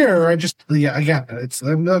 It's here. It's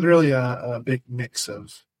not really a big mix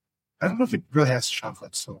of. I don't know if it really has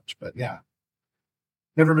chocolate so much, but yeah.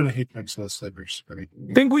 Never been a huge mix of those flavors. I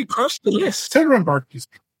think we crushed the list. Peppermint bark is.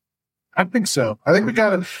 I think so. I think we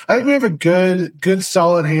have a good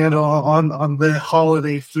solid handle on the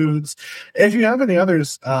holiday foods. If you have any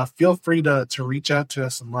others, feel free to reach out to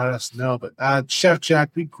us and let us know. But Chef Jack,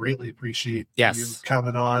 we greatly appreciate you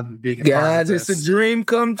coming on and being a part of this. It's a dream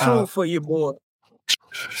come true for you, boy.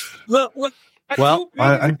 Look, two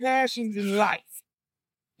biggest passions in life: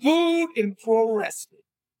 food and pro wrestling.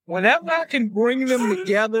 Whenever I can bring them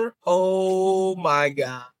together, oh my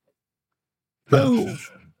God. Boom.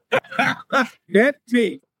 That's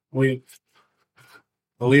me. We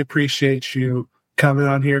appreciate you coming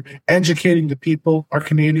on here, educating the people, our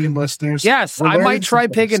Canadian listeners. Yes, I might try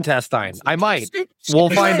pig intestine. I might. We'll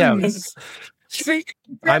find out.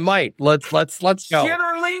 I might. Let's go.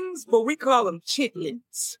 Chitterlings, but we call them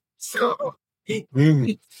chitlins. So okay.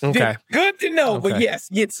 Good to know. Okay. But yes,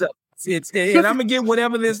 get some. And I'm gonna get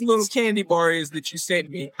whatever this little candy bar is that you sent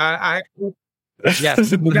me.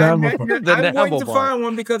 Yes, I'm waiting to find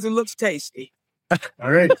one because it looks tasty.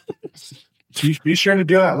 All right, be sure to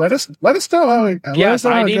do that. Let us know how. Yes,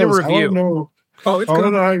 I need a review. It's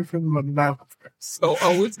coming. How you from now. It's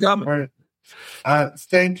coming. All right.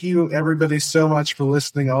 Thank you, everybody, so much for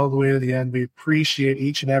listening all the way to the end. We appreciate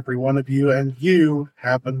each and every one of you, and you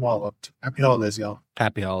have been walloped. Happy holidays, y'all.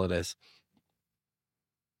 Happy holidays.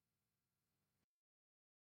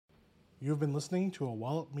 You've been listening to a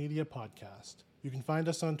Wallop Media podcast. You can find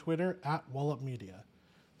us on Twitter @WallopMedia.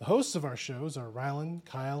 The hosts of our shows are Rylan,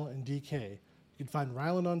 Kyle, and DK. You can find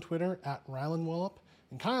Rylan on Twitter @RylanWallop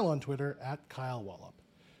and Kyle on Twitter @KyleWallop.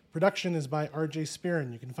 Production is by RJ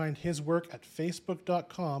Spearin. You can find his work at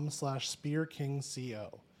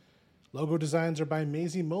facebook.com/SpearKingCO. Logo designs are by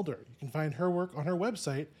Maisie Mulder. You can find her work on her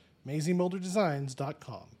website,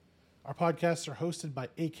 MaisieMulderDesigns.com. Our podcasts are hosted by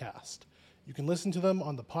Acast. You can listen to them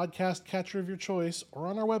on the podcast catcher of your choice or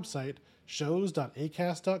on our website,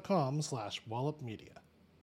 shows.acast.com/wallopmedia.